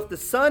 So if the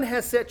son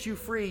has set you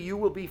free, you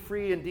will be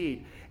free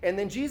indeed. And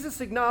then Jesus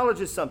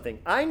acknowledges something.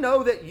 I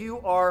know that you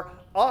are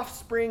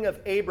offspring of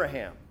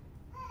Abraham.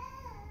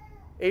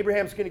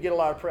 Abraham's going to get a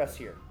lot of press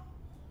here.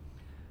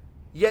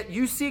 Yet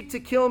you seek to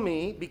kill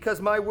me because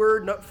my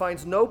word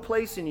finds no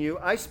place in you.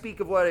 I speak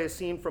of what I have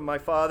seen from my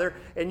Father,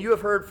 and you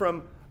have heard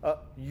from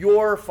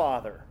your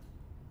father.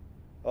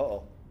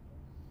 Uh-oh.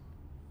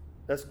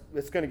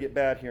 It's going to get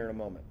bad here in a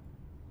moment.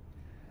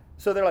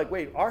 So they're like,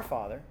 wait, our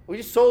father? We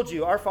just told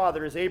you our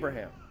father is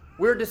Abraham.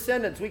 We're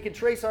descendants. We can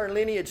trace our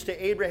lineage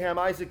to Abraham,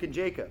 Isaac, and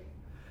Jacob.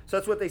 So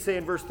that's what they say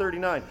in verse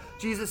 39.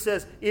 Jesus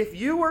says, if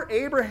you were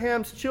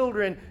Abraham's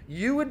children,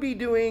 you would be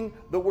doing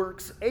the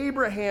works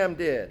Abraham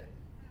did.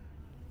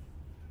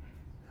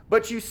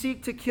 But you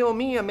seek to kill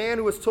me, a man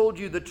who has told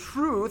you the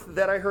truth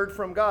that I heard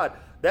from God.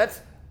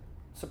 That's,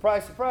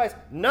 surprise, surprise,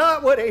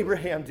 not what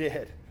Abraham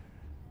did.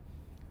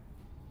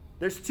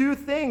 There's two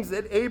things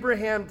that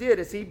Abraham did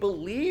is he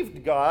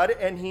believed God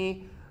and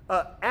he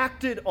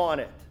acted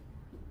on it.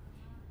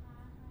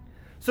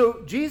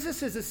 So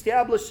Jesus is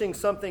establishing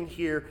something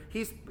here.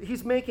 He's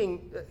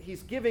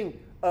giving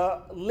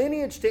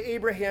lineage to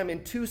Abraham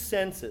in two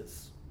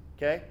senses.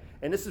 Okay?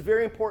 And this is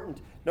very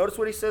important. Notice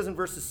what he says in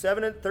verses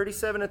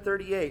 37 and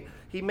 38.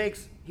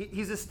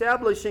 He's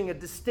establishing a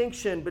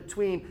distinction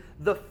between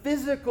the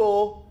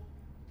physical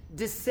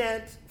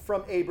descent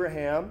from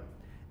Abraham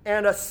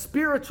and a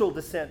spiritual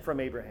descent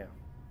from Abraham.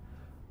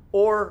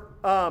 Or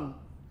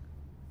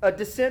a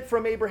descent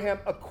from Abraham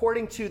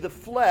according to the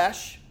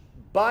flesh,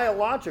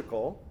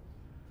 biological,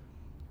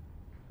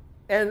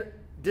 and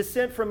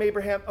descent from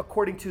Abraham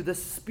according to the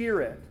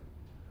spirit.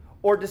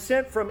 Or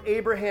descent from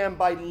Abraham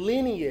by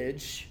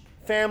lineage,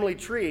 family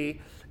tree,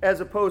 as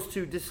opposed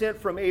to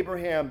descent from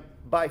Abraham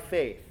by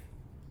faith.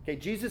 Okay,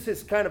 Jesus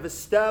is kind of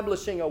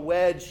establishing a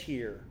wedge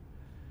here.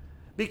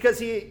 Because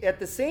he, at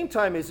the same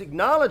time, is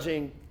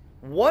acknowledging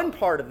one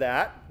part of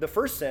that, the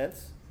first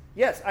sense.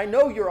 Yes, I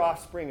know you're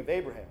offspring of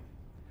Abraham.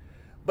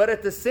 But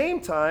at the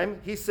same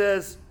time, he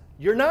says,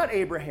 you're not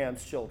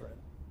Abraham's children.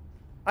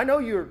 I know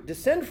you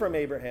descend from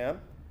Abraham,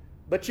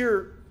 but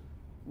you're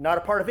not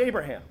a part of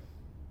Abraham.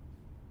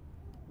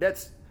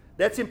 That's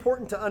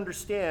important to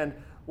understand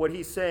what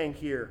he's saying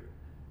here.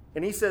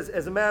 And he says,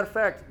 as a matter of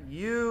fact,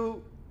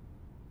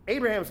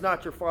 Abraham's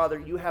not your father,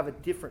 you have a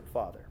different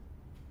father.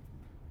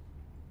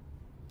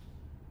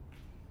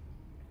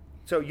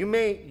 So you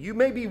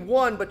may be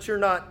one, but you're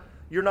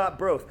not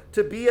both.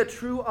 To be a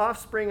true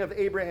offspring of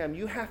Abraham,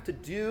 you have to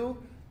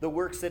do the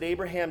works that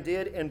Abraham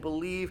did and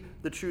believe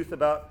the truth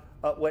about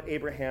what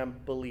Abraham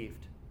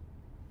believed.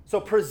 So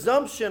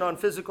presumption on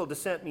physical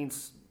descent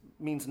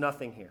means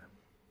nothing here.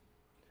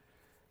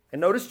 And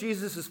notice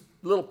Jesus'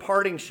 little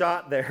parting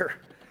shot there.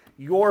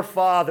 Your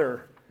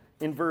father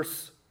in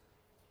verse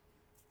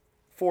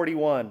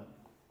 41.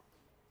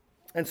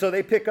 And so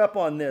they pick up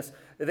on this.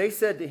 They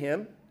said to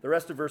him, the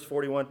rest of verse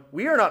 41,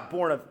 we are not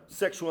born of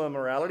sexual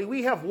immorality.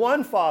 We have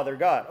one father,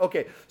 God.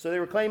 Okay, so they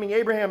were claiming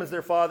Abraham as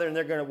their father, and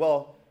they're going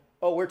to,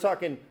 we're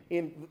talking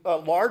in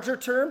larger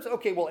terms?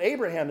 Okay, well,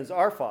 Abraham is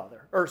our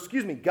father. Or,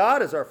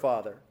 God is our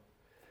father.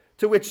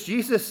 To which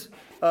Jesus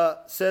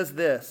says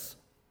this.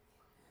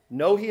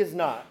 No, he is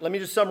not. Let me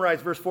just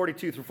summarize verse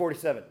 42 through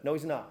 47. No,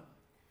 he's not.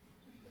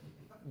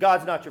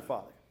 God's not your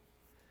father.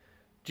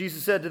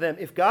 Jesus said to them,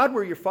 if God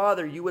were your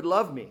father, you would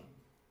love me.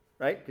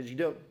 Right? Because if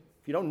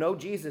you don't know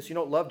Jesus, you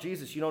don't love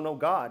Jesus, you don't know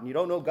God. And you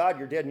don't know God,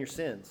 you're dead in your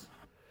sins.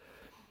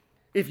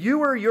 If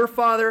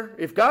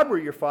God were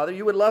your father,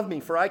 you would love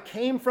me, for I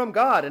came from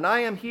God and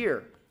I am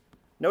here.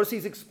 Notice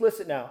he's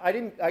explicit now.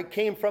 I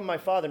came from my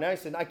father. Now he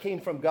said, I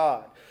came from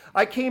God.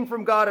 I came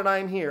from God and I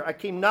am here. I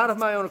came not of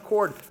my own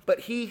accord,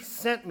 but he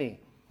sent me.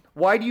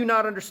 Why do you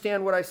not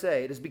understand what I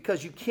say? It is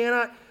because you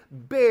cannot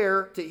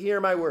bear to hear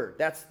my word.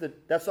 That's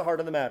the heart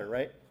of the matter,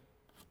 right?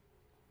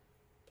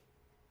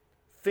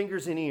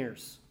 Fingers and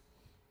ears.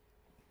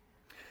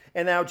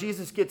 And now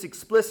Jesus gets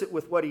explicit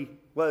with what he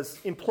was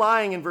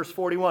implying in verse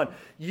 41.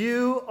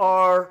 You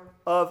are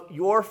of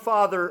your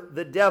father,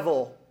 the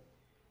devil,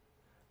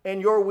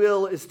 and your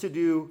will is to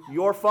do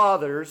your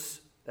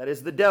father's, that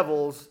is the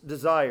devil's,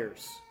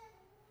 desires.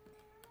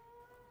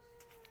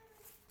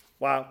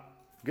 Wow.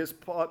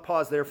 Just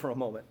pause there for a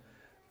moment.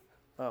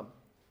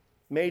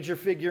 Major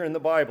figure in the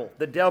Bible,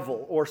 the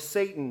devil or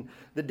Satan.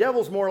 The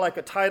devil's more like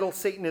a title.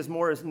 Satan is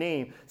more his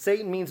name.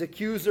 Satan means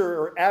accuser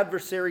or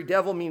adversary.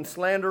 Devil means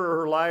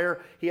slanderer or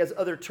liar. He has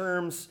other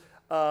terms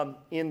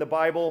in the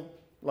Bible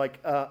like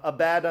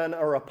Abaddon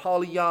or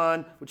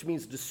Apollyon, which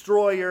means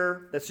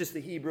destroyer. That's just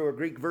the Hebrew or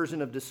Greek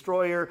version of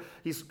destroyer.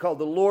 He's called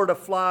the Lord of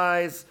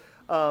Flies.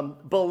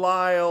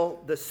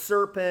 Belial, the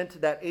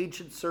serpent, that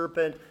ancient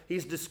serpent.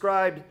 He's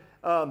described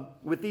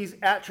with these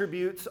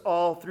attributes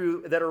all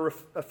through that are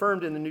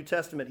affirmed in the New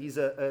Testament. He's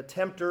a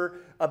tempter,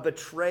 a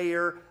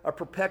betrayer, a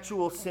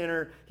perpetual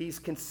sinner. He's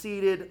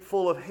conceited,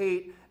 full of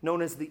hate,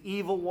 known as the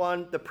evil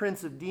one, the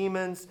prince of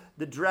demons,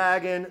 the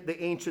dragon,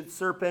 the ancient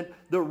serpent,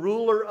 the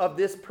ruler of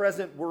this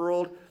present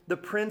world, the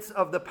prince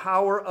of the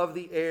power of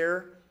the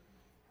air,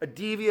 a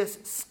devious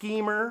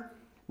schemer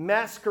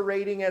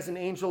masquerading as an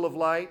angel of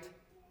light.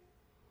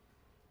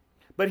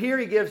 But here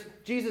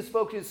Jesus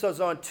focuses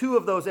on two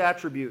of those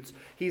attributes.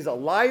 He's a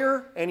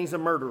liar and he's a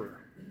murderer.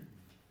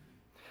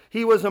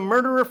 He was a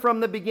murderer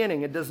from the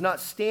beginning and does not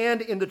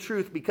stand in the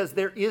truth because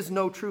there is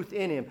no truth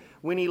in him.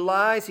 When he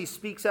lies, he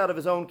speaks out of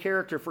his own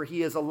character, for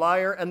he is a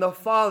liar and the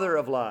father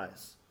of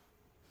lies.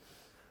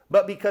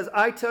 But because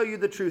I tell you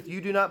the truth,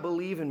 you do not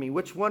believe in me.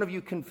 Which one of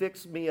you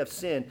convicts me of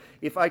sin?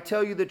 If I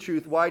tell you the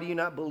truth, why do you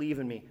not believe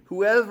in me?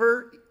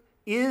 Whoever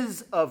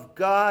is of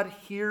God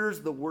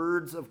hears the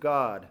words of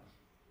God.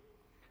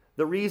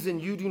 The reason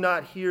you do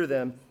not hear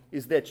them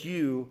is that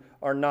you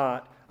are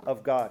not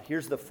of God.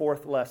 Here's the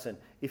fourth lesson.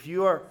 If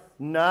you are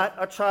not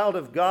a child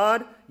of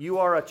God, you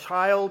are a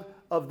child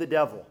of the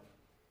devil.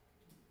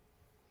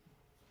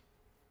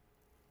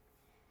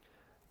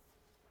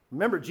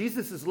 Remember,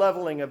 Jesus is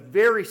leveling a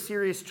very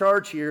serious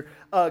charge here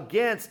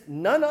against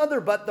none other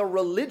but the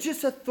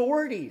religious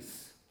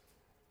authorities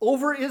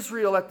over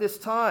Israel at this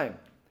time.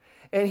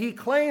 And he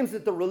claims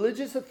that the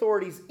religious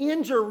authorities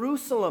in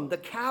Jerusalem, the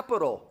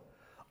capital,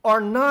 are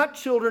not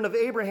children of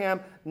Abraham.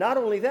 Not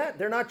only that,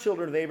 they're not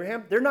children of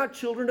Abraham. They're not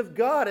children of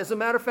God. As a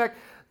matter of fact,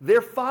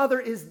 their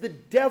father is the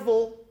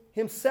devil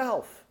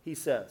himself, he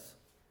says.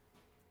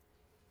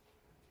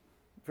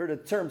 You've heard the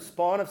term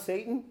spawn of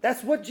Satan?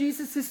 That's what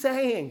Jesus is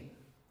saying.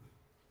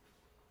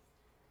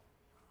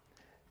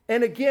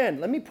 And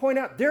again, let me point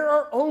out, there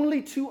are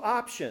only two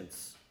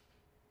options.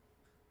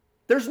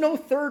 There's no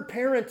third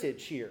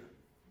parentage here.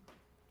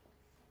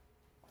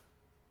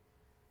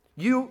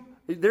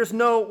 There's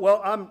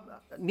no,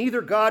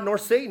 neither God nor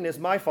Satan is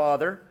my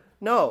father.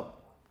 No.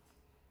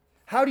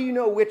 How do you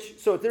know which?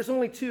 So if there's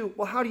only two,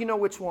 well, how do you know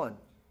which one?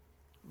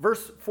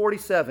 Verse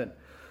 47.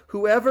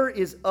 Whoever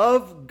is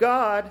of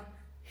God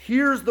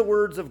hears the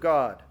words of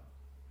God.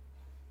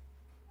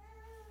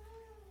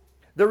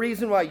 The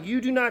reason why you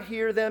do not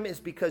hear them is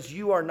because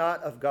you are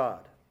not of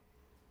God.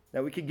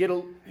 Now we could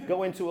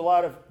go into a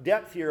lot of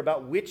depth here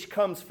about which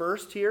comes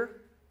first here.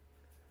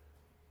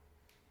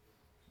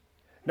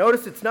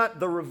 Notice it's not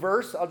the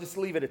reverse. I'll just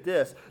leave it at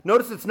this.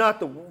 Notice it's not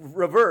the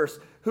reverse.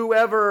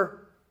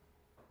 Whoever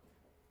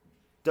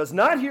does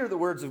not hear the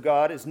words of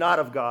God is not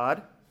of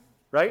God,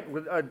 right?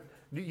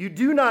 You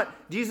do not,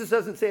 Jesus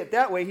doesn't say it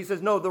that way. He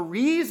says, no, the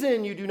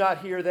reason you do not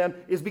hear them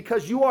is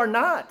because you are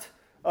not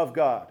of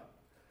God.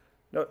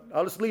 No,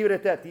 I'll just leave it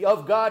at that. The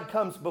of God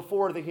comes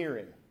before the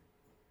hearing.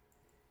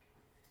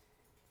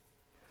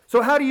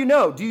 So how do you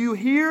know? Do you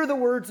hear the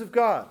words of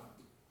God?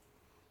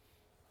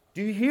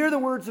 Do you hear the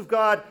words of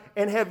God,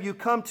 and have your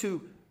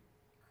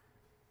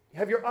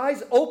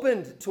eyes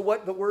opened to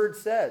what the word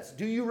says?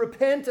 Do you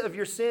repent of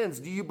your sins?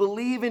 Do you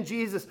believe in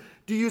Jesus?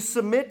 Do you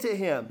submit to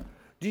him?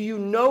 Do you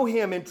know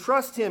him and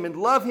trust him and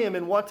love him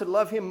and want to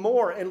love him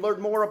more and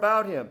learn more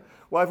about him?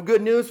 Well, I have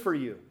good news for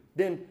you.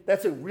 Then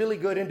that's a really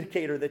good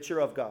indicator that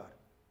you're of God.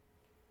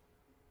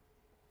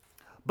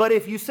 But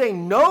if you say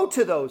no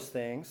to those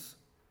things,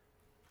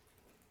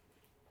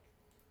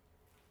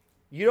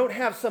 you don't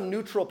have some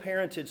neutral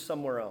parentage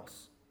somewhere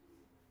else.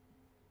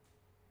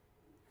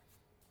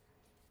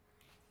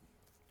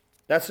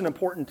 That's an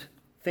important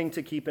thing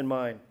to keep in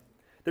mind.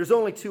 There's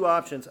only two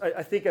options.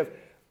 I think of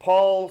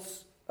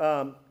Paul's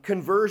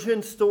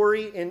conversion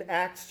story in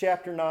Acts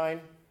chapter 9,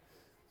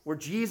 where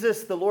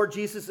the Lord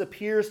Jesus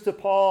appears to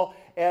Paul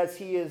as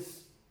he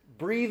is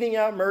breathing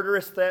out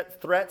murderous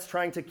threats,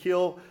 trying to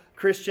kill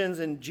Christians,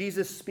 and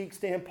Jesus speaks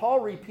to him. Paul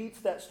repeats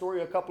that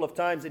story a couple of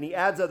times, and he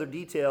adds other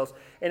details.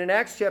 And in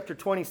Acts chapter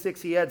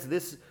 26, he adds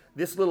this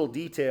little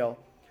detail,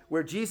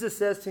 where Jesus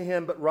says to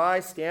him, "But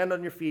rise, stand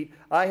on your feet.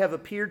 I have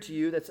appeared to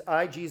you," that's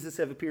I, Jesus,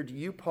 have appeared to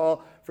you,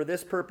 Paul, "for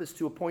this purpose,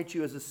 to appoint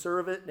you as a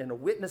servant and a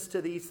witness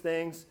to these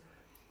things.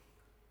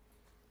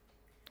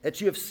 That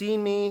you have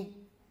seen me.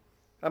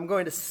 I'm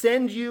going to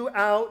send you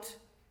out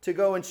to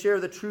go and share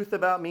the truth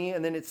about me."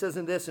 And then it says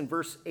in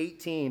verse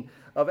 18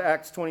 of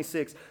Acts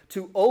 26,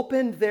 "to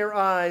open their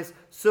eyes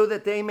so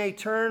that they may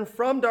turn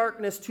from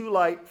darkness to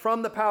light,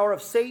 from the power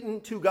of Satan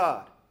to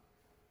God."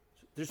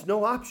 There's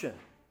no option.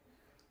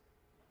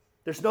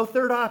 There's no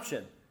third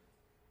option.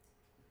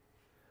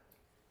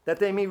 "That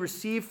they may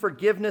receive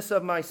forgiveness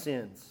of my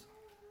sins,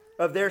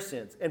 of their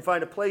sins, and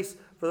find a place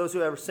for those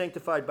who are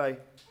sanctified by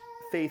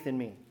faith in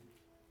me."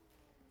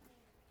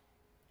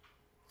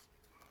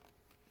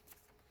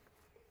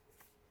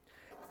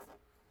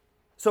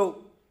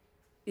 So,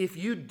 if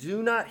you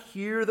do not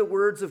hear the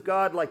words of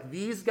God like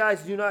these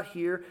guys do not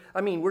hear,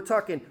 we're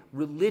talking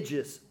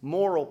religious,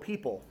 moral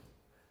people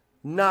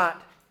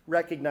not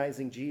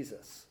recognizing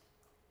Jesus,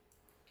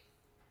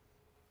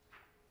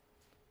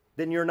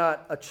 then you're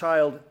not a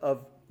child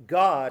of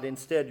God.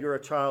 Instead, you're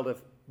a child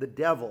of the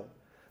devil.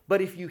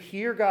 But if you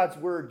hear God's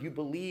word, you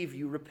believe,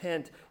 you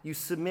repent, you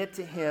submit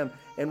to him,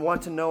 and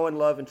want to know and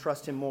love and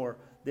trust him more,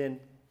 then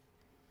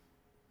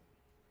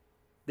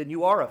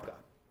you are of God.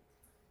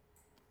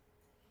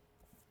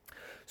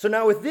 So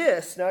now with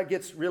this, now it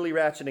gets really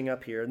ratcheting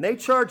up here. And they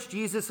charged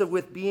Jesus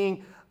with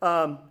being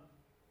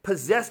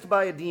possessed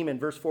by a demon.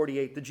 Verse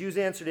 48, the Jews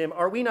answered him,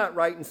 "Are we not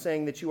right in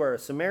saying that you are a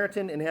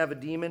Samaritan and have a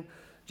demon?"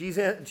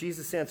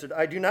 Jesus answered,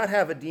 "I do not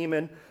have a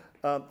demon."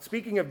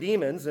 Speaking of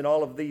demons and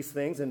all of these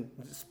things and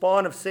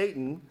spawn of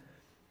Satan,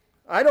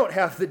 I don't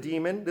have the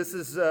demon. This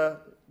is,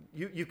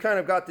 you kind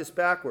of got this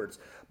backwards.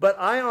 "But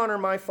I honor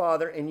my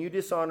Father and you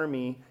dishonor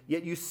me,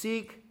 yet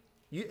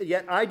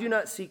I do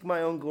not seek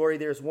my own glory.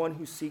 There is one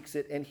who seeks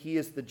it, and he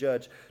is the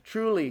judge.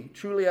 Truly,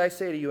 truly I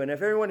say to you, and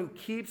if everyone who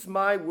keeps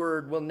my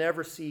word will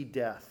never see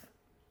death."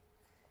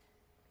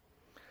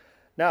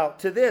 Now,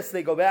 to this,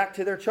 they go back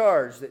to their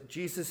charge that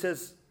Jesus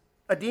has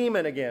a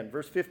demon again.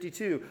 Verse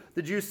 52,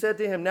 the Jews said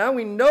to him, "Now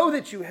we know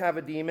that you have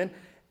a demon.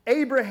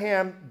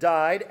 Abraham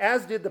died,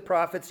 as did the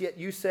prophets, yet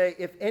you say,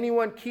 if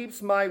anyone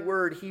keeps my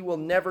word, he will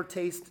never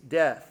taste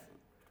death.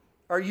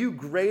 Are you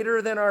greater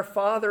than our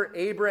father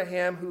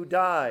Abraham, who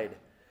died?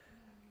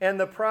 And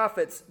the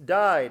prophets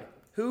died.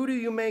 Who do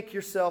you make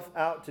yourself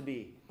out to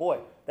be?" Boy,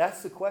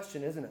 that's the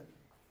question, isn't it?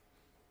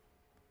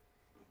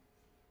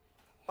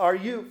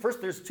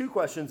 First there's two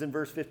questions in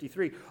verse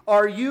 53.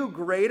 Are you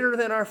greater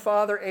than our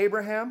father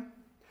Abraham?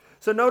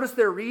 So notice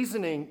their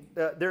reasoning,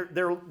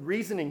 their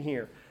reasoning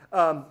here.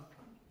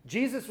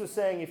 Jesus was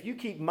saying, if you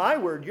keep my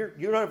word,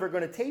 you're never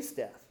going to taste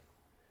death.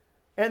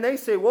 And they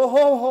say, whoa,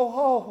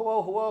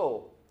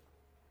 whoa.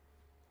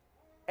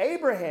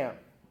 Abraham,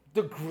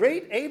 the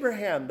great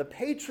Abraham, the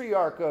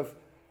patriarch of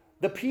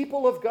the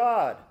people of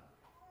God,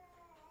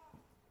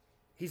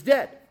 he's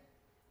dead.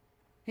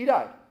 He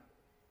died.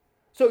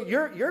 So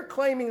you're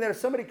claiming that if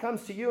somebody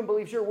comes to you and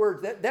believes your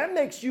words, that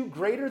makes you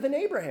greater than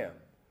Abraham.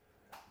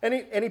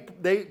 And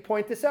they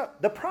point this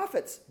out. The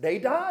prophets, they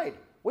died.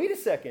 Wait a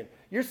second.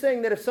 You're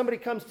saying that if somebody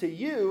comes to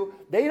you,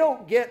 they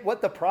don't get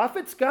what the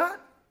prophets got?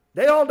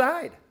 They all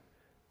died.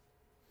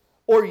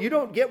 Or you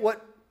don't get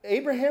what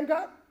Abraham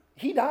got?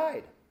 He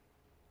died.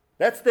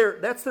 That's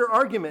their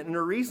argument and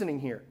their reasoning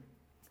here.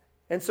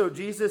 And so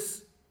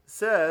Jesus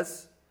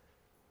says,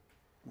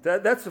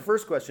 that's the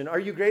first question. Are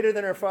you greater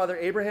than our father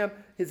Abraham?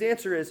 His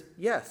answer is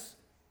yes.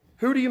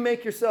 Who do you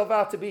make yourself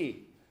out to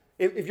be?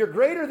 If you're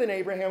greater than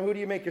Abraham, who do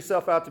you make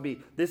yourself out to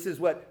be? This is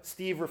what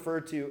Steve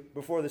referred to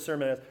before the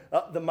sermon as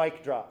the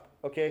mic drop.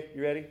 Okay,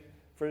 you ready?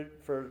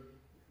 For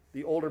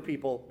the older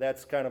people,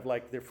 that's kind of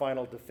like their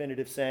final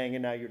definitive saying,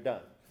 and now you're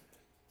done.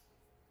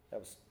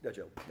 That was a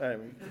joke.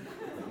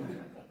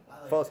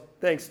 False.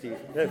 Thanks, Steve,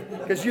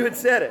 because you had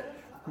said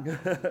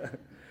it.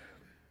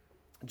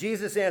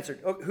 Jesus answered,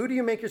 who do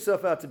you make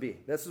yourself out to be?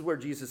 This is where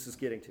Jesus is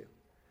getting to.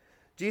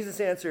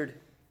 Jesus answered,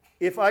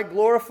 if I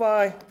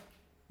glorify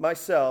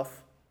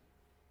myself,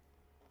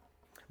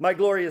 my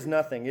glory is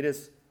nothing. It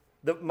is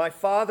my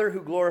Father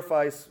who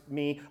glorifies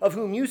me, of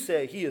whom you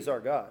say he is our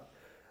God.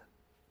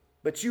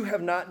 But you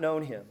have not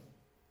known him.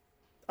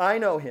 I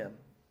know him.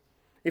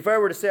 If I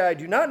were to say I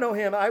do not know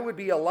him, I would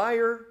be a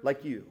liar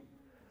like you.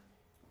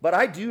 But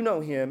I do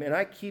know him, and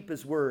I keep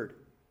his word.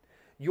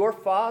 Your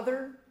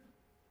father,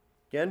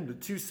 again, the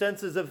two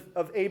senses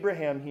of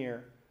Abraham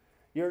here.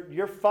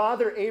 Your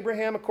father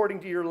Abraham, according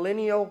to your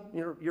lineal,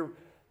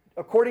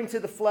 according to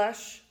the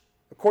flesh,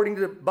 according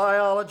to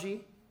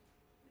biology,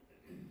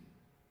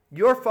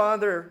 your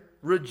father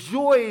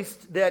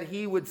rejoiced that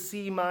he would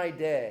see my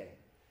day.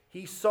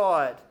 He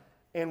saw it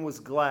and was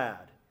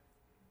glad.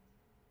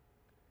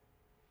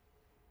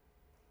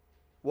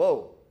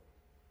 Whoa.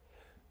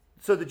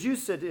 So the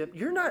Jews said to him,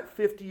 you're not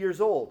 50 years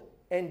old,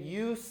 and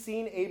you've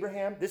seen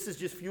Abraham? This is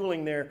just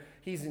fueling their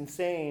he's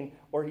insane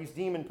or he's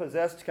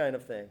demon-possessed kind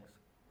of things,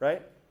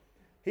 right?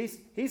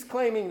 He's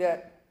claiming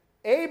that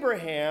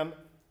Abraham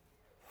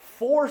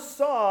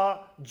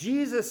foresaw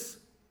Jesus.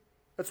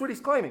 That's what he's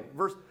claiming.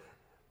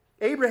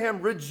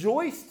 Abraham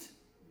rejoiced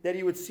that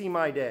he would see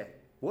my day.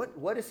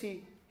 What is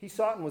he? He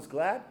saw it and was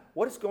glad?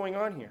 What is going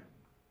on here?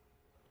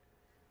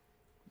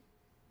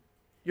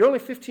 You're only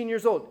 15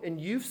 years old, and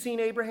you've seen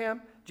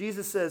Abraham?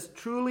 Jesus says,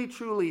 truly,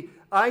 truly,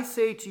 I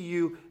say to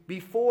you,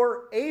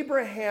 before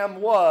Abraham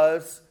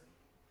was,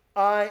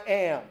 I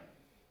am.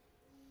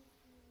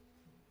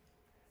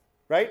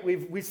 Right?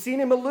 We've seen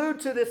him allude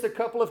to this a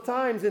couple of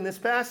times in this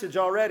passage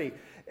already.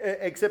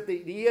 Except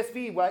the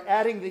ESV, by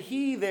adding the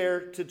he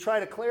there to try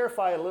to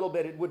clarify a little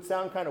bit, it would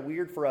sound kind of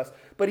weird for us.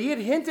 But he had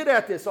hinted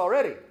at this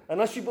already.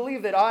 Unless you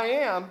believe that I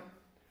am,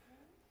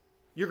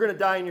 you're going to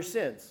die in your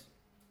sins.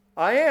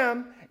 I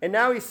am. And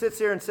now he sits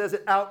there and says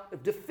it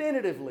out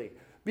definitively.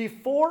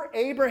 Before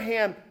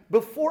Abraham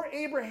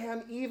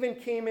even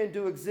came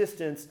into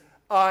existence,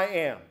 I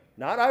am.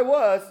 Not I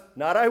was,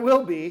 not I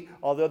will be,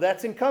 although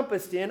that's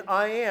encompassed in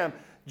I am.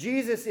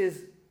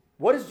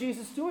 What is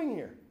Jesus doing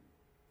here?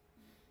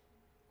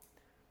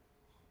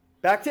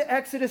 Back to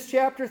Exodus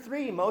chapter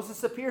 3.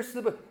 Moses appears to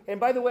the book. And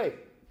by the way,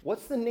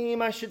 what's the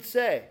name I should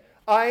say?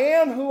 I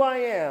am who I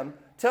am.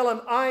 Tell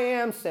him I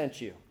am sent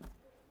you.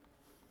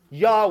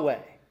 Yahweh.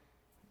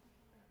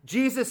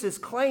 Jesus is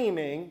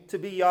claiming to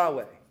be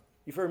Yahweh.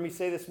 You've heard me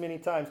say this many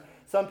times.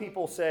 Some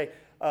people say,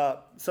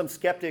 some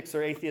skeptics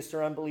or atheists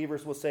or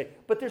unbelievers will say,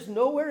 but there's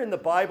nowhere in the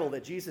Bible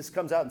that Jesus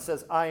comes out and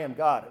says, I am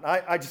God. And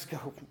I just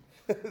go,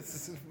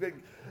 this is big.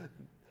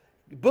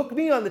 Book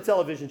me on the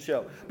television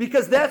show,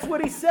 because that's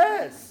what he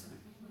says.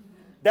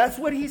 That's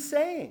what he's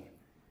saying.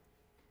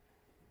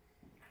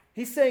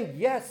 He's saying,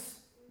 yes,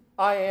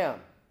 I am.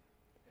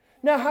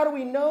 Now, how do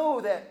we know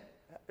that?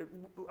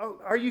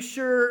 Are you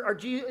sure?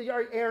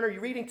 Aaron, are you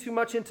reading too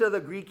much into the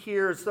Greek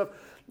here and stuff?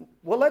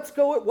 Well, let's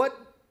go at what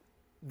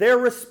their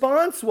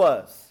response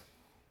was.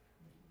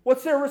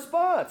 What's their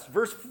response?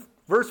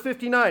 Verse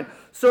 59.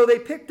 So they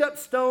picked up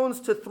stones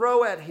to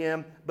throw at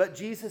him, but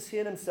Jesus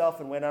hid himself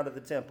and went out of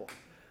the temple.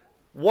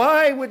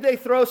 Why would they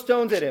throw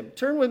stones at him?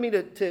 Turn with me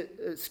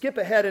to skip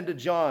ahead into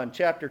John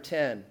chapter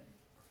 10.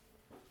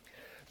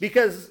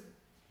 Because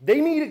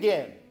they meet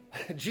again.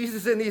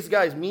 Jesus and these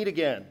guys meet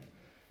again.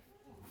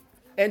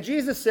 And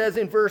Jesus says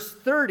in verse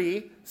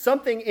 30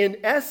 something in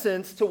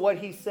essence to what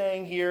he's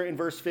saying here in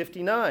verse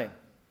 59.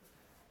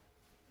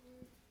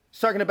 He's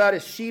talking about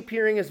his sheep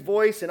hearing his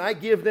voice, and I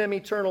give them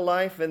eternal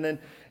life. And then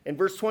in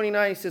verse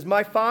 29 he says,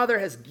 my Father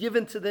has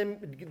given to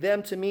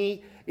them to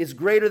me is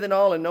greater than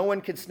all, and no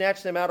one can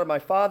snatch them out of my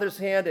Father's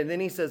hand. And then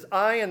he says,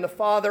 I and the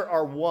Father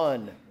are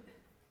one.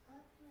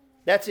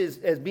 That's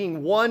as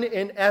being one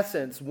in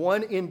essence,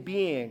 one in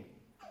being.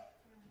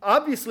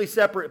 Obviously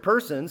separate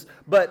persons,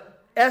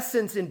 but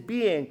essence in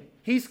being.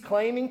 He's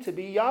claiming to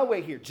be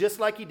Yahweh here, just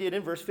like he did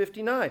in verse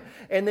 59.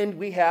 And then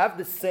we have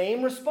the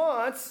same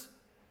response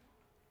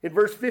in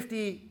verse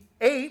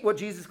 58, what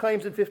Jesus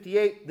claims in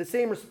 58, the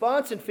same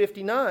response in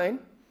 59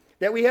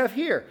 that we have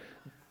here.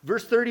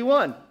 Verse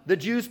 31, the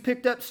Jews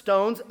picked up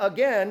stones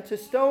again to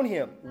stone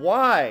him.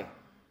 Why?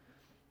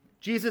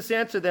 Jesus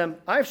answered them,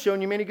 I've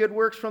shown you many good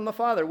works from the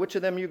Father. Which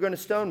of them are you going to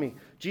stone me?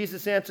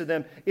 Jesus answered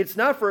them, it's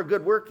not for a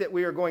good work that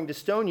we are going to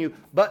stone you,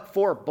 but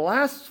for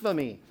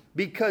blasphemy,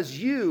 because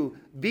you,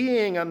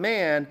 being a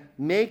man,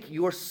 make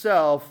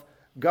yourself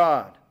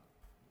God.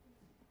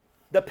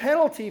 The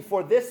penalty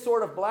for this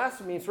sort of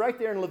blasphemy, it's right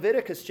there in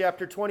Leviticus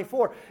chapter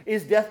 24,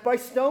 is death by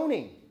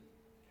stoning.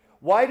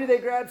 Why do they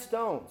grab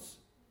stones?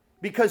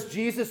 Because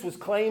Jesus was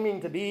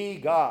claiming to be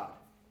God.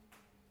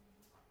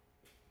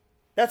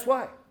 That's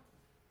why.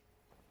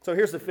 So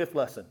here's the fifth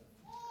lesson.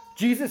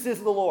 Jesus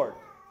is the Lord.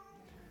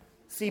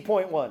 C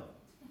point 1.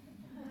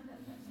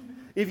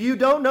 If you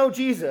don't know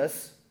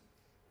Jesus,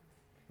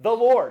 the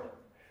Lord,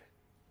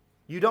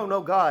 you don't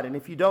know God. And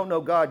if you don't know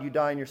God, you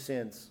die in your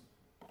sins.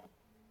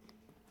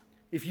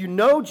 If you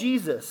know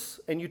Jesus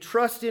and you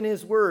trust in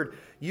his word,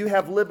 you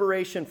have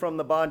liberation from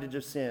the bondage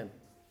of sin.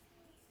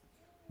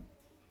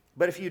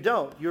 But if you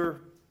don't,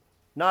 you're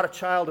not a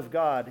child of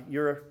God.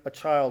 You're a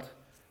child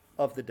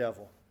of the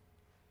devil.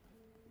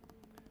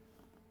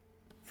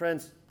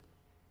 Friends,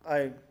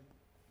 I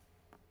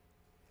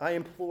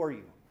implore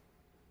you.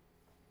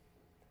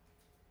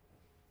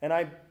 And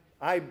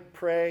I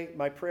pray,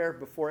 my prayer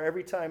before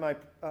every time I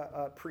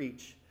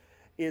preach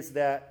is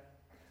that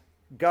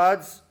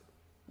God's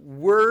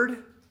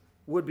word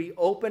would be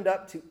opened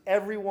up to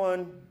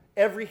everyone,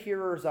 every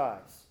hearer's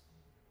eyes.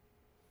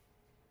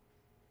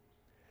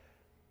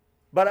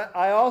 But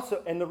I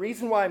also, and the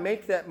reason why I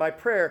make that my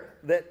prayer,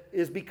 that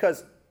is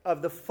because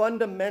of the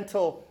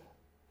fundamental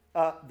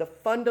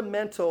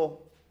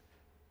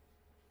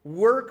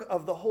work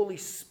of the Holy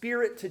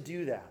Spirit to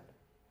do that.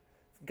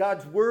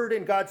 God's Word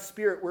and God's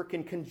Spirit work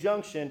in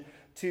conjunction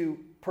to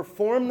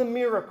perform the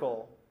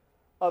miracle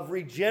of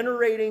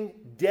regenerating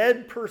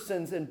dead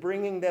persons and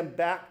bringing them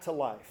back to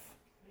life.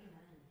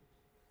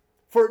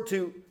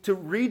 To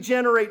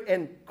regenerate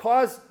and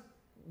cause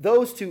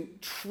those to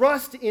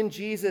trust in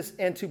Jesus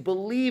and to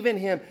believe in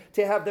him,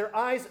 to have their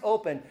eyes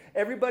open.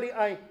 Everybody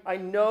I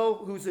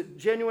know who's a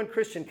genuine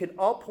Christian can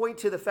all point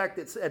to the fact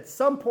that at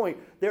some point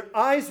their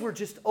eyes were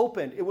just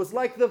opened. It was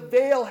like the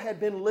veil had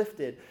been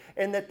lifted,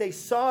 and that they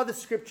saw the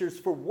scriptures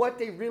for what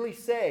they really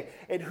say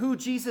and who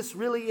Jesus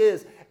really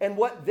is and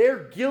what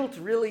their guilt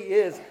really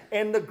is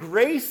and the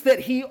grace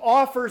that he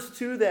offers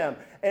to them.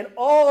 And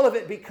all of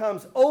it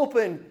becomes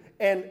open,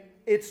 and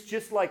it's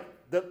just like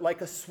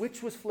a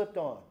switch was flipped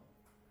on.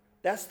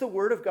 That's the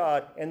Word of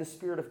God and the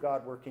Spirit of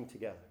God working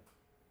together.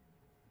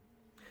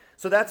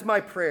 So that's my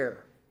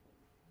prayer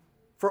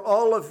for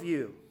all of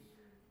you.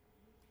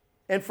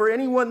 And for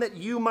anyone that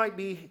you might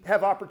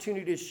have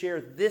opportunity to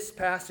share this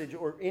passage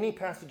or any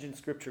passage in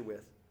Scripture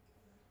with.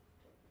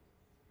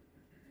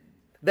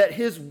 That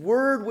his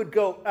Word would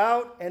go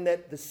out and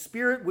that the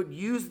Spirit would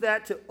use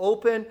that to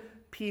open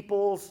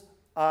people's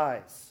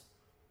eyes.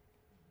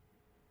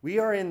 We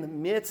are in the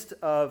midst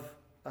of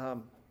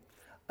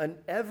an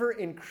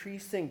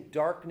ever-increasing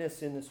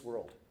darkness in this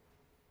world.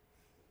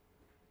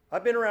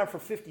 I've been around for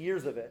 50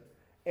 years of it,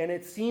 and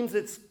it seems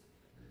it's,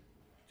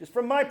 just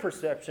from my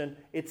perception,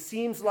 it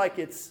seems like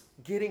it's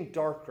getting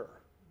darker.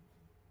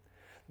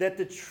 That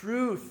the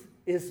truth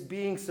is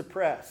being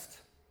suppressed.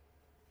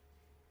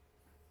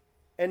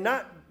 And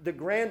not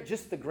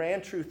just the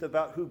grand truth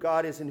about who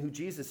God is and who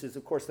Jesus is.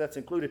 Of course, that's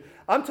included.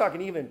 I'm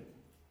talking even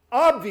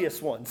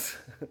obvious ones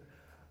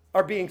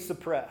are being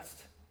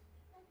suppressed.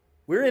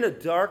 We're in a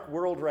dark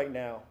world right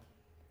now.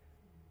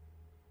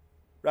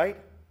 Right?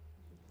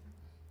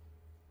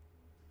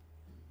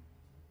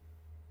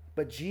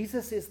 But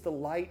Jesus is the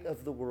light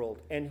of the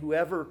world, and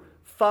whoever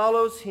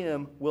follows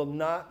him will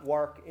not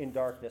walk in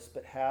darkness,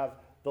 but have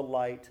the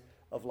light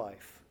of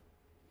life.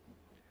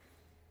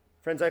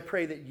 Friends, I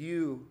pray that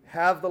you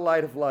have the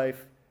light of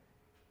life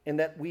and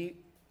that we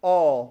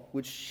all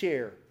would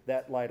share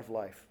that light of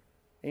life.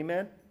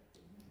 Amen?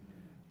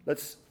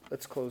 Let's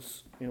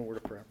close in a word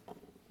of prayer.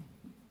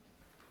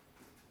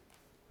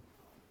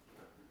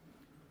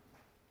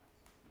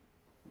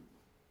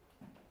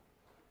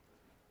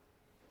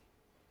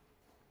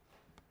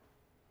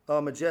 Oh,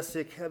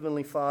 majestic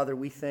Heavenly Father,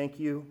 we thank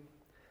you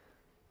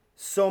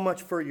so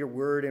much for your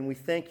word, and we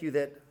thank you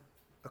that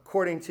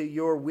according to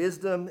your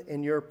wisdom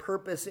and your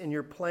purpose and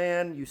your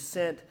plan, you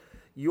sent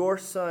your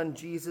Son,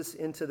 Jesus,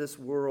 into this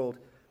world,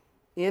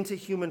 into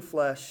human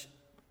flesh,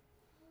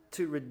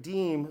 to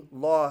redeem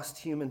lost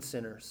human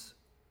sinners.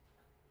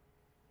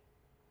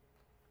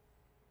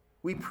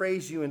 We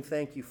praise you and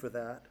thank you for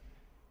that.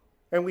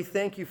 And we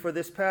thank you for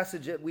this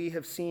passage that we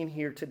have seen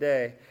here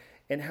today,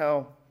 and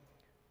how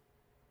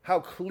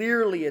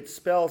clearly it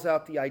spells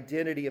out the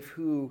identity of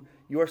who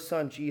your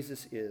Son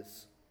Jesus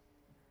is.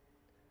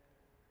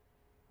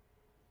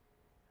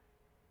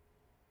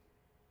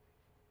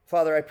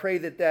 Father, I pray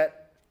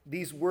that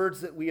these words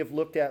that we have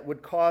looked at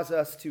would cause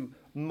us to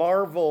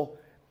marvel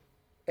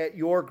at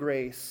your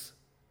grace,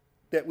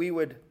 that we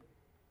would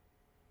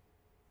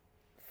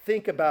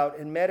think about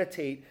and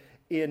meditate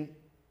in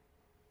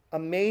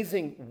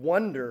amazing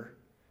wonder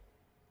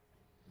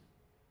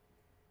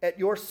at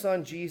your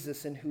Son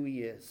Jesus and who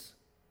he is.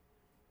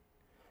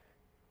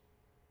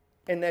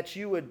 And that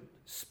you would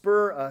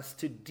spur us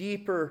to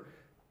deeper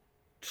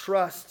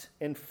trust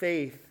and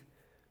faith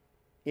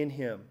in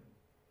him.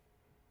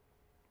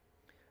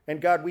 And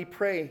God, we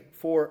pray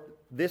for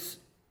this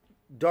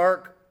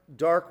dark,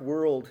 dark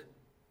world,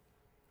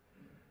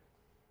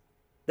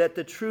 that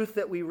the truth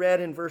that we read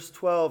in verse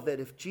 12, that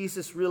if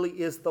Jesus really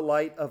is the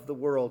light of the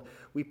world,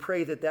 we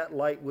pray that that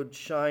light would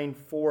shine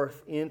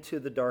forth into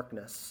the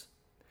darkness.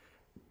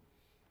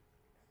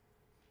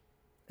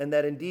 And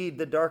that indeed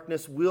the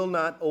darkness will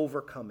not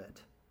overcome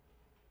it.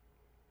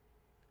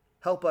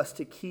 Help us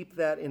to keep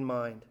that in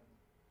mind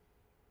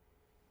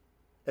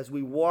as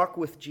we walk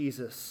with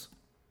Jesus,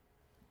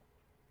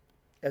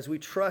 as we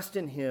trust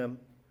in him,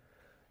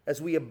 as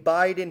we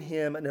abide in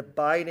him and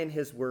abide in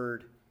his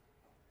word,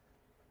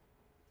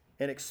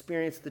 and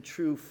experience the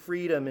true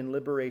freedom and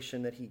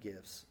liberation that he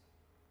gives.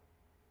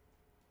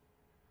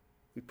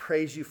 We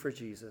praise you for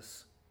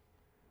Jesus,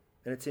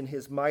 and it's in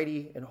his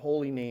mighty and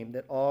holy name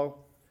that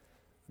all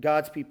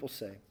God's people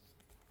say,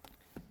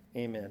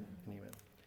 amen and amen.